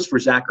 Same goes for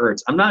Zach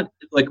Ertz. I'm not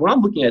 – like when I'm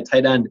looking at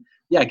tight end,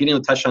 yeah, getting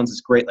the touchdowns is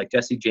great. Like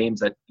Jesse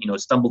James that,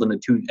 stumbled into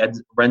 2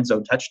 red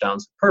zone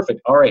touchdowns. Perfect.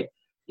 All right.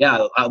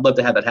 Yeah, I'd love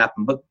to have that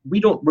happen. But we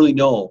don't really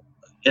know,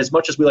 as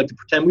much as we like to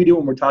pretend we do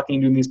when we're talking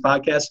and doing these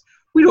podcasts,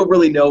 we don't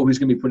really know who's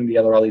going to be putting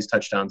together all these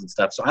touchdowns and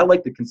stuff. So I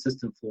like the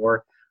consistent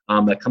floor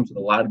that comes with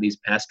a lot of these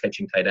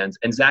pass-catching tight ends.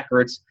 And Zach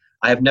Ertz,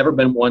 I have never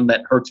been one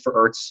that hurts for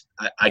Ertz.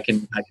 I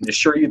can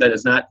assure you that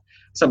is not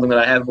something that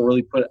I haven't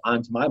really put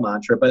onto my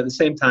mantra. But at the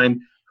same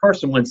time,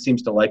 Carson Wentz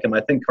seems to like him.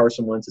 I think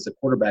Carson Wentz as a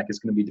quarterback is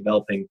going to be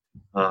developing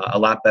a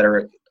lot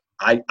better.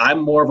 I'm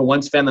more of a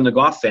Wentz fan than a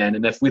Goff fan,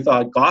 and if we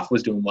thought Goff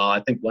was doing well,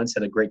 I think Wentz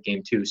had a great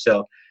game too.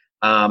 So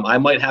I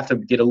might have to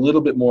get a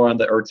little bit more on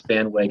the Ertz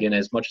bandwagon,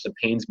 as much as it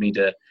pains me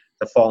to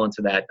fall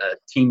into that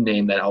team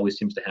name that always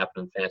seems to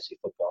happen in fantasy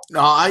football.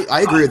 No,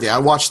 I agree with you. I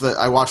watched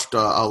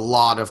a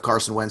lot of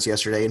Carson Wentz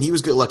yesterday, and he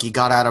was good. Look, he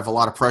got out of a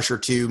lot of pressure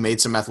too,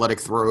 made some athletic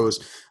throws,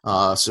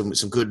 some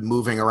good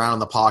moving around in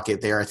the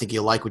pocket there. I think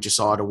you like what you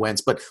saw out of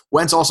Wentz, but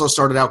Wentz also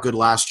started out good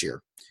last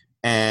year.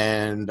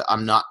 And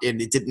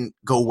it didn't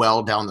go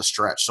well down the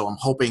stretch. So I'm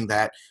hoping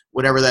that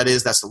whatever that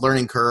is, that's the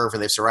learning curve,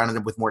 and they've surrounded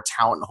him with more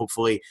talent. And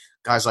hopefully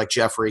guys like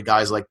Jeffrey,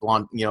 guys like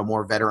Blunt,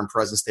 more veteran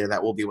presence there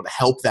that will be able to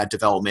help that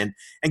development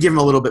and give him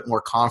a little bit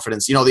more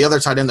confidence. The other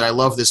tight end that I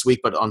love this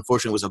week, but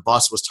unfortunately was a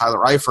bust, was Tyler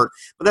Eifert.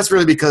 But that's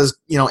really because,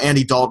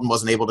 Andy Dalton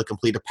wasn't able to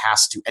complete a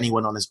pass to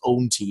anyone on his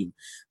own team.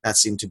 That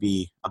seemed to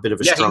be a bit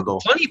of a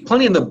struggle.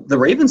 Plenty on the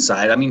Ravens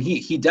side. I mean,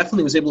 he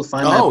definitely was able to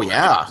find that. Oh,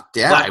 yeah.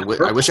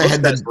 I wish I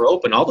had that. Were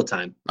open all the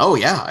time. Oh,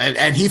 yeah.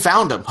 And he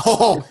found him.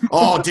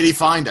 Oh, did he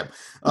find him?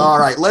 All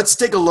right, let's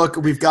take a look.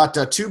 We've got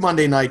 2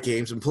 Monday night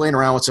games. I'm playing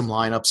around with some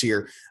lineups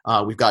here.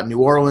 We've got New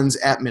Orleans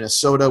at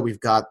Minnesota. We've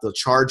got the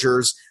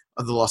Chargers,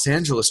 the Los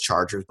Angeles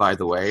Chargers, by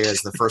the way,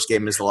 as the first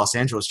game is the Los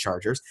Angeles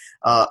Chargers,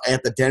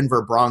 at the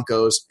Denver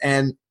Broncos.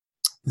 And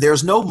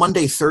there's no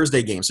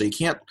Monday-Thursday game, so you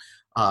can't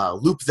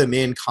loop them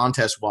in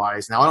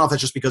contest-wise. Now, I don't know if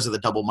that's just because of the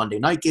double Monday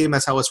night game.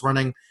 That's how it's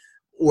running.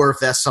 Or if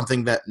that's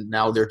something that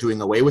now they're doing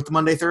away with the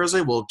Monday,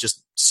 Thursday, we'll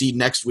just see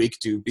next week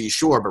to be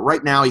sure. But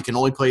right now, you can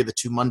only play the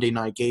 2 Monday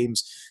night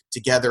games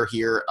together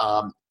here.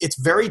 It's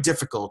very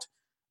difficult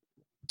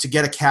to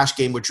get a cash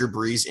game with Drew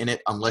Brees in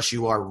it unless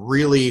you are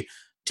really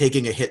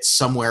taking a hit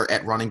somewhere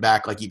at running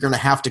back. Like, you're going to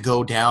have to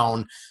go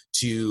down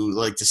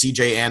to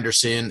C.J.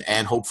 Anderson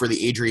and hope for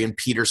the Adrian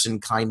Peterson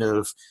kind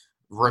of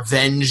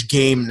revenge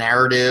game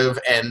narrative,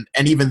 and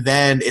even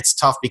then it's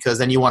tough because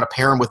then you want to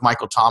pair him with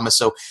Michael Thomas.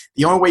 So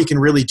the only way you can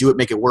really do it,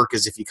 make it work,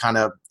 is if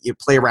you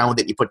play around with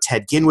it, you put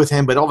Ted Ginn with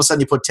him, but all of a sudden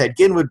you put Ted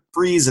Ginn with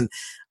Breeze, and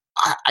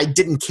I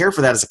didn't care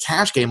for that as a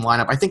cash game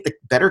lineup. I think the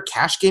better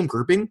cash game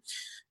grouping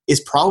is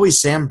probably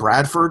Sam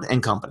Bradford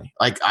and company.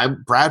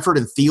 Bradford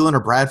and Thielen, or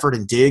Bradford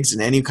and Diggs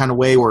in any kind of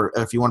way, or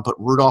if you want to put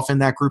Rudolph in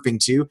that grouping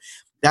too.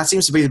 That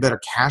seems to be the better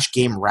cash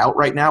game route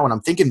right now, and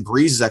I'm thinking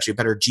Breeze is actually a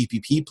better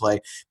GPP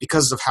play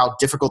because of how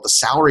difficult the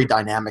salary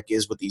dynamic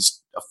is with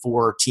these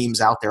 4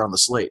 teams out there on the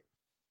slate.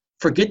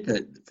 Forget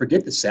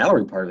the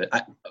salary part of it.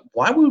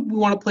 Why would we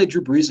want to play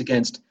Drew Brees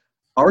against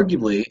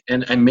arguably,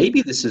 and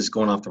maybe this is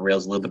going off the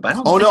rails a little bit, but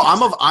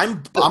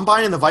I'm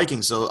buying the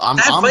Vikings, so I'm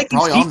probably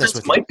on this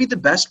with you. Might be the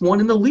best one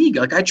in the league.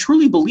 I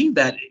truly believe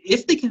that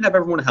if they can have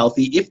everyone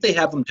healthy, if they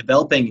have them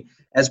developing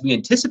as we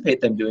anticipate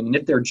them doing, and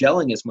if they're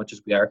gelling as much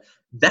as we are,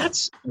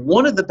 that's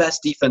one of the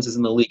best defenses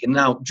in the league. And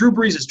now Drew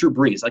Brees is Drew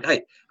Brees.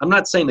 I'm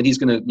not saying that he's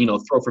going to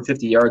throw for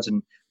 50 yards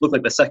and look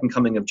like the second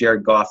coming of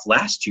Jared Goff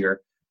last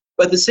year.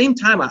 But at the same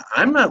time,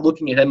 I'm not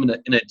looking at him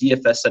in a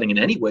DFS setting in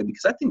any way,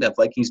 because I think that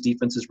Vikings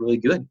defense is really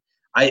good.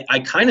 I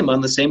kind of am on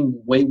the same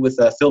way with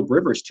Philip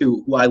Rivers,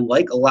 too, who I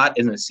like a lot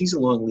in a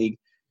season-long league.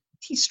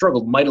 He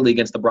struggled mightily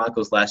against the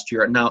Broncos last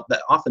year. Now,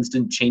 the offense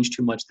didn't change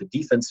too much. The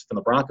defense from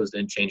the Broncos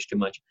didn't change too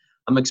much.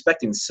 I'm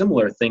expecting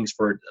similar things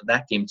for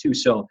that game, too.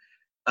 So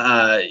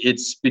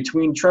It's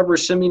between Trevor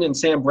Siemian and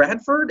Sam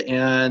Bradford,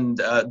 and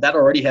that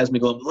already has me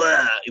going,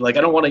 "Bleh." Like,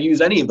 I don't want to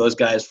use any of those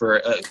guys for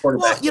a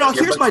quarterback. Well,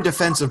 here's my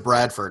defense of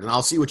Bradford, and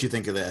I'll see what you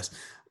think of this.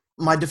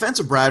 My defense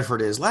of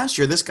Bradford is last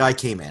year this guy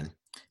came in,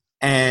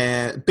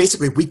 and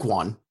basically week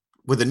one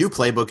with a new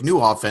playbook, new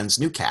offense,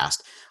 new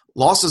cast,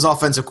 lost his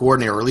offensive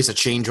coordinator, or at least a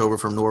changeover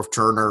from Norv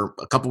Turner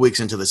a couple weeks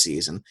into the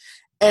season,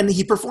 and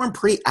he performed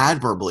pretty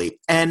admirably.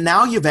 And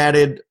now you've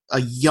added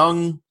a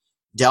young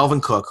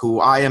Dalvin Cook, who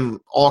I am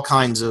all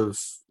kinds of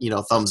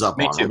thumbs up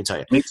on. Let me tell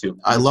you, Me too.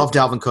 I love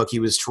Dalvin Cook. He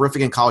was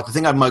terrific in college. The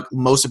thing I like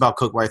most about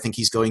Cook, where I think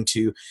he's going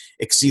to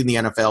exceed in the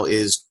NFL,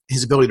 is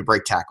his ability to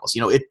break tackles.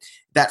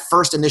 That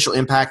first initial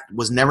impact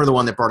was never the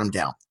one that brought him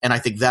down, and I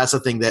think that's the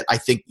thing that I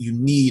think you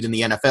need in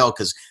the NFL,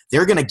 because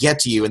they're going to get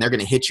to you and they're going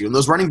to hit you. And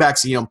those running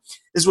backs,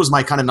 this was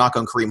my kind of knock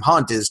on Kareem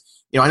Hunt is,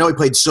 I know he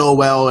played so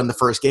well in the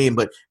first game,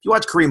 but if you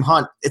watch Kareem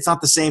Hunt, it's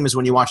not the same as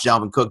when you watch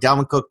Dalvin Cook.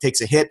 Dalvin Cook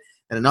takes a hit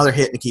and another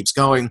hit and it keeps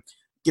going.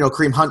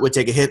 Kareem Hunt would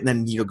take a hit and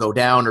then, go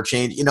down or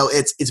change.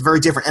 It's very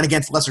different, and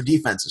against lesser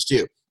defenses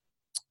too.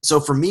 So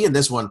for me in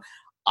this one,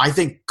 I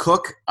think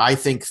Cook, I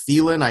think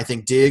Thielen, I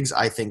think Diggs,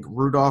 I think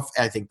Rudolph,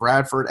 I think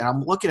Bradford, and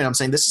I'm looking at it, I'm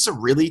saying this is a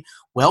really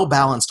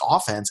well-balanced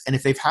offense, and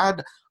if they've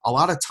had a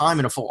lot of time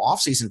in a full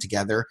offseason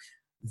together,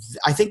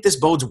 I think this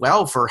bodes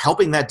well for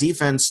helping that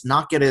defense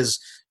not get as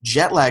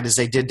jet-lagged as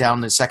they did down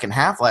in the second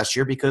half last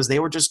year, because they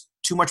were just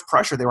too much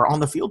pressure. They were on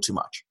the field too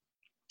much.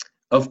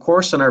 Of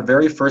course, on our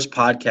very first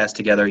podcast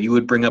together, you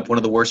would bring up one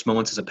of the worst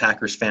moments as a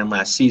Packers fan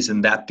last season,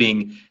 that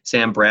being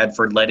Sam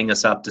Bradford lighting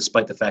us up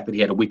despite the fact that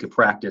he had a week of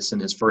practice in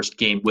his first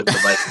game with the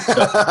Vikings.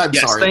 So, I'm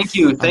sorry. Thank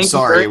you. I'm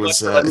sorry.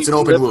 It's an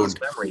open wound.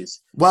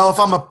 Memories. Well,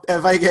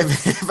 if I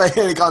get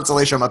any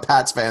consolation, I'm a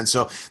Pats fan,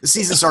 so the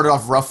season started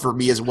off rough for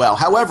me as well.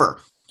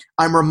 However,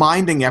 I'm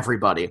reminding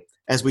everybody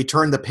as we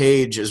turn the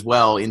page as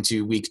well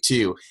into week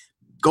 2,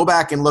 go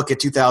back and look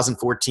at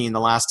 2014, the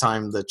last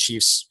time the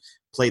Chiefs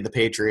played the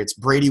Patriots.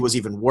 Brady was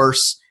even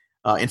worse.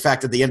 In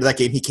fact, at the end of that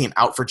game, he came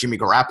out for Jimmy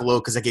Garoppolo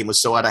because that game was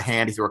so out of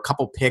hand. He threw a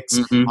couple picks,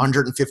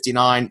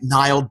 159.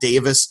 Niall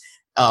Davis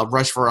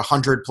rushed for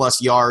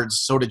 100-plus yards.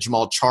 So did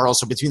Jamal Charles.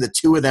 So between the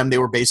two of them, they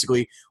were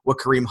basically what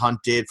Kareem Hunt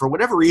did. For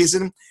whatever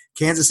reason,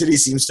 Kansas City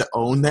seems to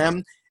own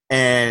them.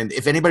 And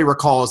if anybody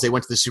recalls, they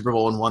went to the Super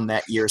Bowl and won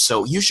that year.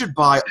 So you should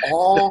buy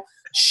all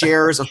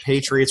shares of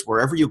Patriots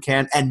wherever you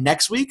can. And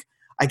next week,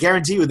 I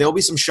guarantee you, there'll be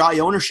some shy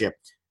ownership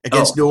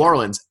against New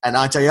Orleans, and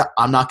I tell you,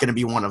 I'm not going to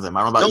be one of them.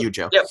 I don't know about you,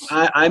 Joe. Yep,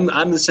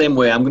 I'm the same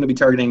way. I'm going to be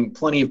targeting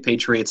plenty of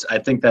Patriots. I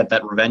think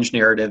that revenge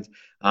narrative,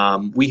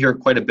 we hear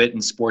quite a bit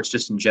in sports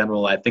just in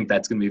general. I think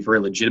that's going to be a very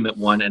legitimate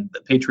one, and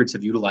the Patriots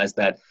have utilized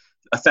that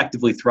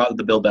effectively throughout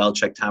the Bill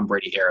Belichick, Tom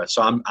Brady era.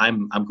 So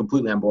I'm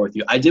completely on board with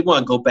you. I did want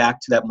to go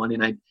back to that Monday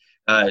night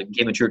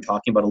game that you were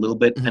talking about a little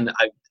bit, and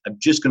I'm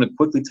just going to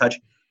quickly touch.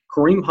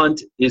 Kareem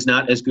Hunt is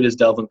not as good as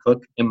Dalvin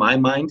Cook in my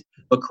mind,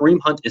 but Kareem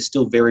Hunt is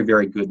still very,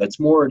 very good.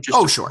 That's more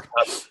just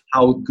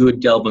how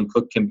good Dalvin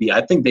Cook can be. I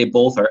think they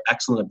both are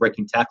excellent at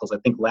breaking tackles. I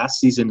think last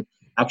season,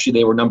 actually,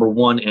 they were number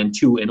 1 and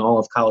 2 in all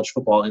of college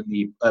football in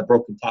the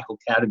broken tackle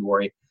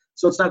category.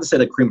 So it's not to say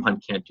that Kareem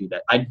Hunt can't do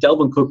that.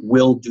 Dalvin Cook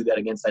will do that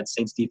against that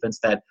Saints defense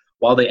that,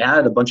 while they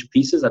added a bunch of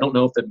pieces, I don't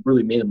know if that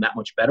really made them that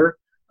much better.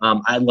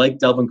 I like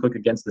Dalvin Cook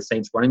against the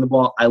Saints running the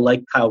ball. I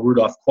like Kyle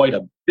Rudolph quite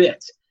a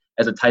bit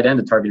as a tight end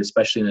to target,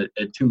 especially in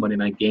a 2 Monday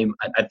night game.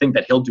 I think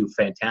that he'll do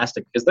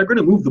fantastic because they're going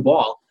to move the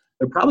ball.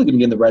 They're probably going to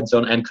get in the red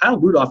zone, and Kyle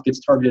Rudolph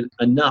gets targeted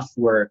enough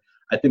where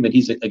I think that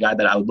he's a guy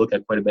that I would look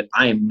at quite a bit.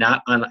 I am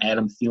not on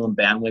Adam Thielen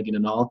bandwagon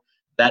and all.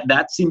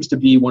 That seems to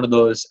be one of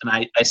those,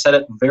 and I said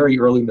it very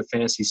early in the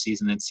fantasy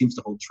season, and it seems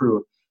to hold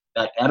true,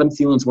 that Adam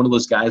Thielen's one of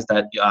those guys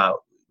that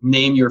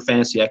name your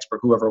fantasy expert,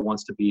 whoever it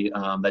wants to be,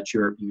 that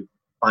you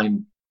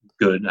find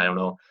good. I don't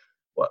know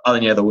what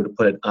any other way to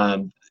put it.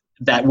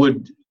 That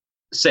would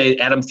say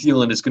Adam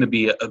Thielen is going to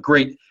be a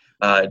great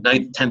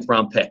 9th, 10th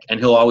round pick, and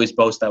he'll always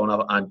boast that one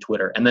up on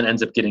Twitter, and then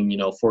ends up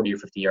getting 40 or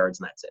 50 yards,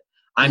 and that's it.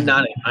 I'm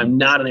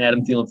not an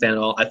Adam Thielen fan at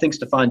all. I think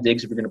Stephon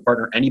Diggs, if you're going to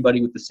partner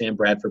anybody with the Sam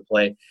Bradford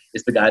play,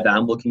 is the guy that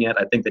I'm looking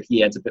at. I think that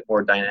he adds a bit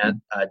more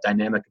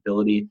dynamic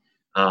ability,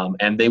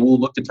 and they will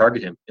look to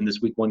target him in this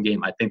Week 1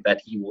 game. I think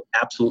that he will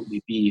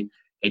absolutely be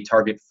a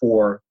target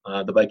for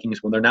the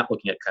Vikings when they're not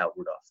looking at Kyle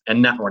Rudolph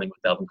and not running with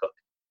Dalvin Cook.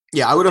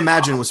 Yeah, I would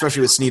imagine,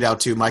 especially with Snead out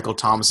too, Michael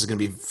Thomas is going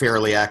to be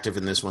fairly active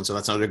in this one. So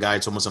that's another guy.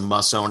 It's almost a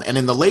must own. And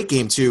in the late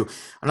game too,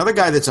 another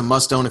guy that's a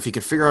must own if you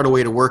could figure out a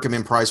way to work him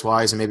in price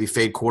wise and maybe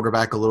fade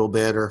quarterback a little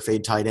bit or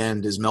fade tight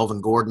end is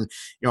Melvin Gordon.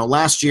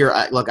 Last year,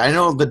 I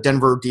know the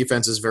Denver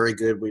defense is very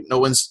good. No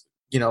one's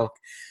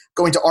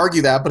going to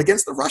argue that, but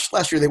against the rush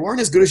last year, they weren't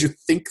as good as you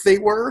think they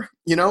were.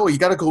 You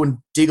got to go and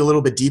dig a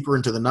little bit deeper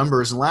into the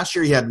numbers. And last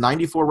year he had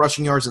 94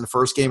 rushing yards in the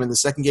first game, and the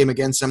second game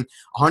against him,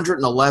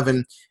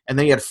 111, and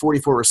then he had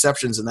 44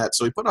 receptions in that.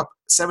 So he put up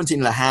 17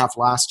 and a half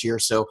last year.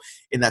 So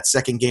in that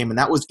second game, and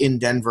that was in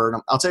Denver.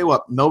 And I'll tell you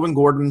what, Melvin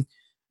Gordon,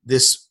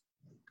 this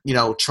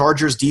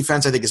Chargers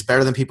defense, I think, is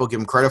better than people give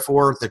them credit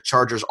for. The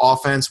Chargers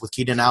offense with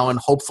Keenan Allen,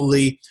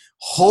 hopefully,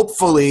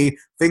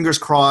 fingers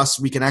crossed,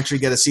 we can actually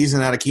get a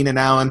season out of Keenan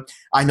Allen.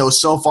 I know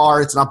so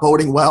far it's not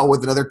boding well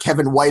with another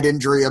Kevin White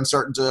injury. I'm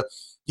starting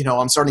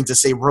to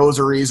say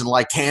rosaries and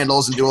light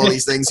candles and do all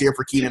these things here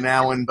for Keenan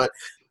Allen. But,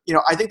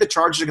 I think the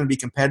Chargers are going to be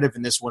competitive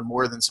in this one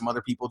more than some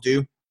other people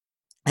do.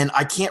 And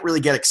I can't really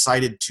get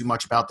excited too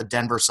much about the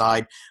Denver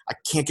side. I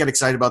can't get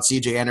excited about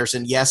C.J.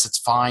 Anderson. Yes, it's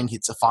fine.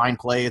 It's a fine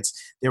play.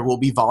 There will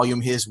be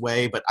volume his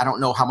way, but I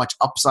don't know how much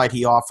upside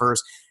he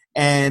offers.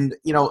 And,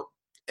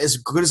 as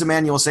good as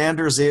Emmanuel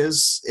Sanders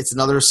is, it's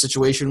another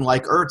situation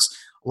like Ertz.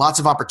 Lots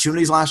of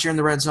opportunities last year in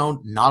the red zone,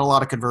 not a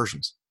lot of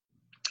conversions.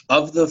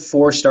 Of the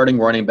 4 starting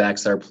running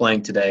backs that are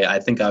playing today, I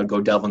think I would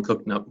go Dalvin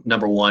Cook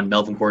number 1,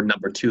 Melvin Gordon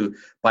number 2.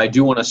 But I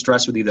do want to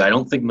stress with you that I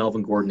don't think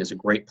Melvin Gordon is a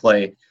great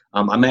play.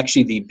 I'm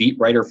actually the beat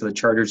writer for the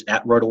Chargers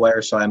at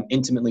RotoWire, so I'm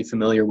intimately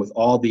familiar with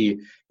all the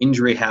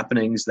injury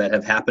happenings that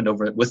have happened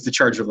with the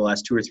Chargers over the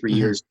last 2 or 3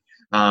 years.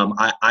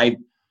 I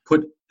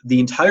put the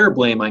entire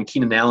blame on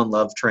Keenan Allen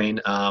love train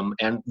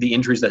and the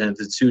injuries that have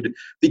ensued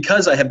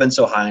because I have been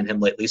so high on him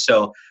lately.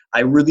 So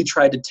I really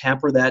tried to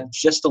tamper that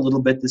just a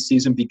little bit this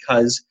season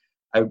because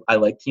I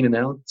like Keenan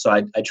Allen. So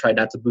I tried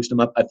not to boost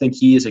him up. I think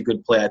he is a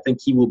good play. I think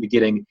he will be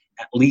getting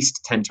at least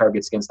 10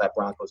 targets against that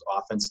Broncos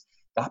offense.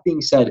 That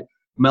being said,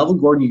 Melvin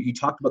Gordon, you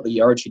talked about the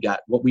yards he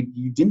got. What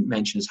you didn't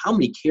mention is how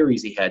many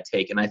carries he had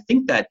taken. I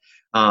think that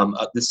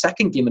the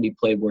second game that he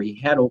played where he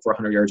had over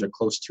 100 yards or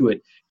close to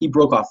it, he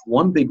broke off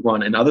one big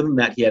run. And other than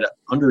that, he had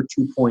under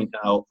 2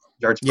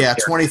 yards per carry.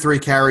 23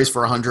 carries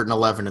for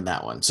 111 in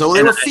that one. So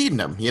they were feeding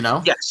him,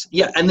 Yes.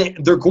 Yeah, and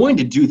they're going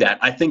to do that.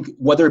 I think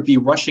whether it be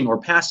rushing or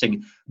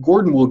passing,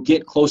 Gordon will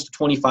get close to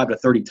 25 to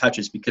 30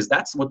 touches because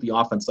that's what the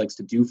offense likes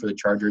to do for the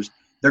Chargers.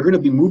 They're going to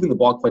be moving the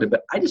ball quite a bit.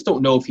 I just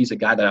don't know if he's a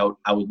guy that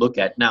I would look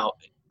at. Now,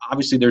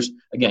 obviously, there's,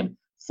 again,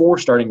 4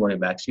 starting running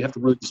backs. You have to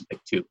really just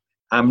pick 2.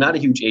 I'm not a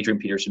huge Adrian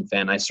Peterson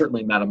fan. I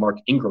certainly am not a Mark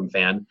Ingram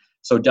fan.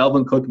 So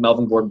Dalvin Cook,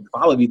 Melvin Gordon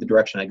probably be the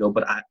direction I go.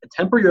 But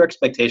temper your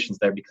expectations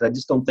there because I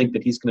just don't think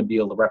that he's going to be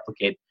able to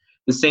replicate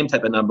the same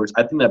type of numbers.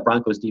 I think that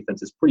Broncos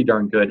defense is pretty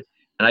darn good.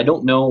 And I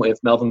don't know if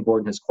Melvin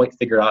Gordon has quite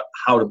figured out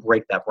how to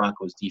break that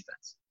Broncos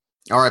defense.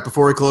 All right,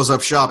 before we close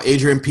up shop,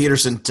 Adrian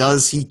Peterson,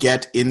 does he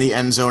get in the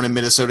end zone in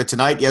Minnesota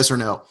tonight? Yes or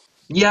no?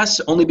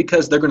 Yes, only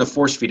because they're going to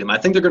force feed him. I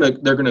think they're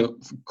going to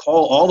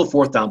call all the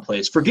 4th down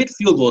plays. Forget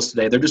field goals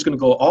today. They're just going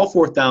to go all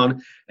 4th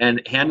down and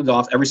hand it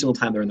off every single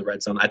time they're in the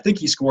red zone. I think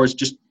he scores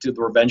just to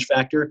the revenge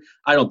factor.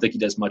 I don't think he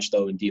does much,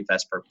 though, in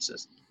DFS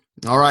purposes.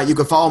 All right, you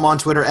can follow him on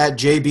Twitter at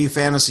JB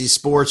Fantasy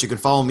Sports. You can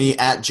follow me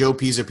at Joe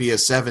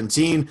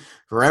Pisapia17.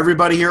 For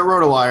everybody here at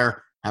RotoWire,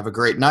 have a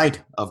great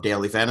night of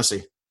Daily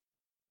Fantasy.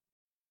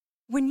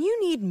 When you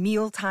need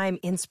mealtime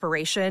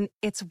inspiration,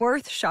 it's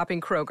worth shopping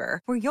Kroger,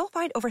 where you'll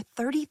find over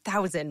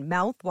 30,000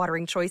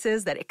 mouth-watering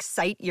choices that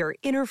excite your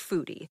inner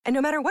foodie. And no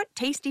matter what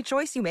tasty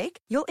choice you make,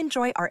 you'll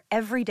enjoy our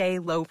everyday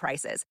low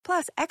prices,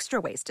 plus extra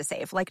ways to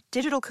save, like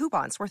digital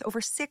coupons worth over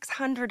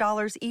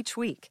 $600 each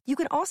week. You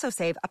can also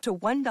save up to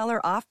 $1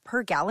 off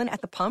per gallon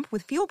at the pump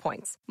with fuel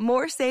points.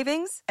 More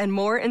savings and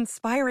more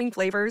inspiring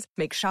flavors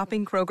make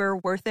shopping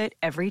Kroger worth it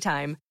every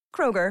time.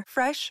 Kroger,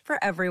 fresh for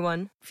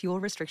everyone. Fuel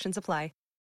restrictions apply.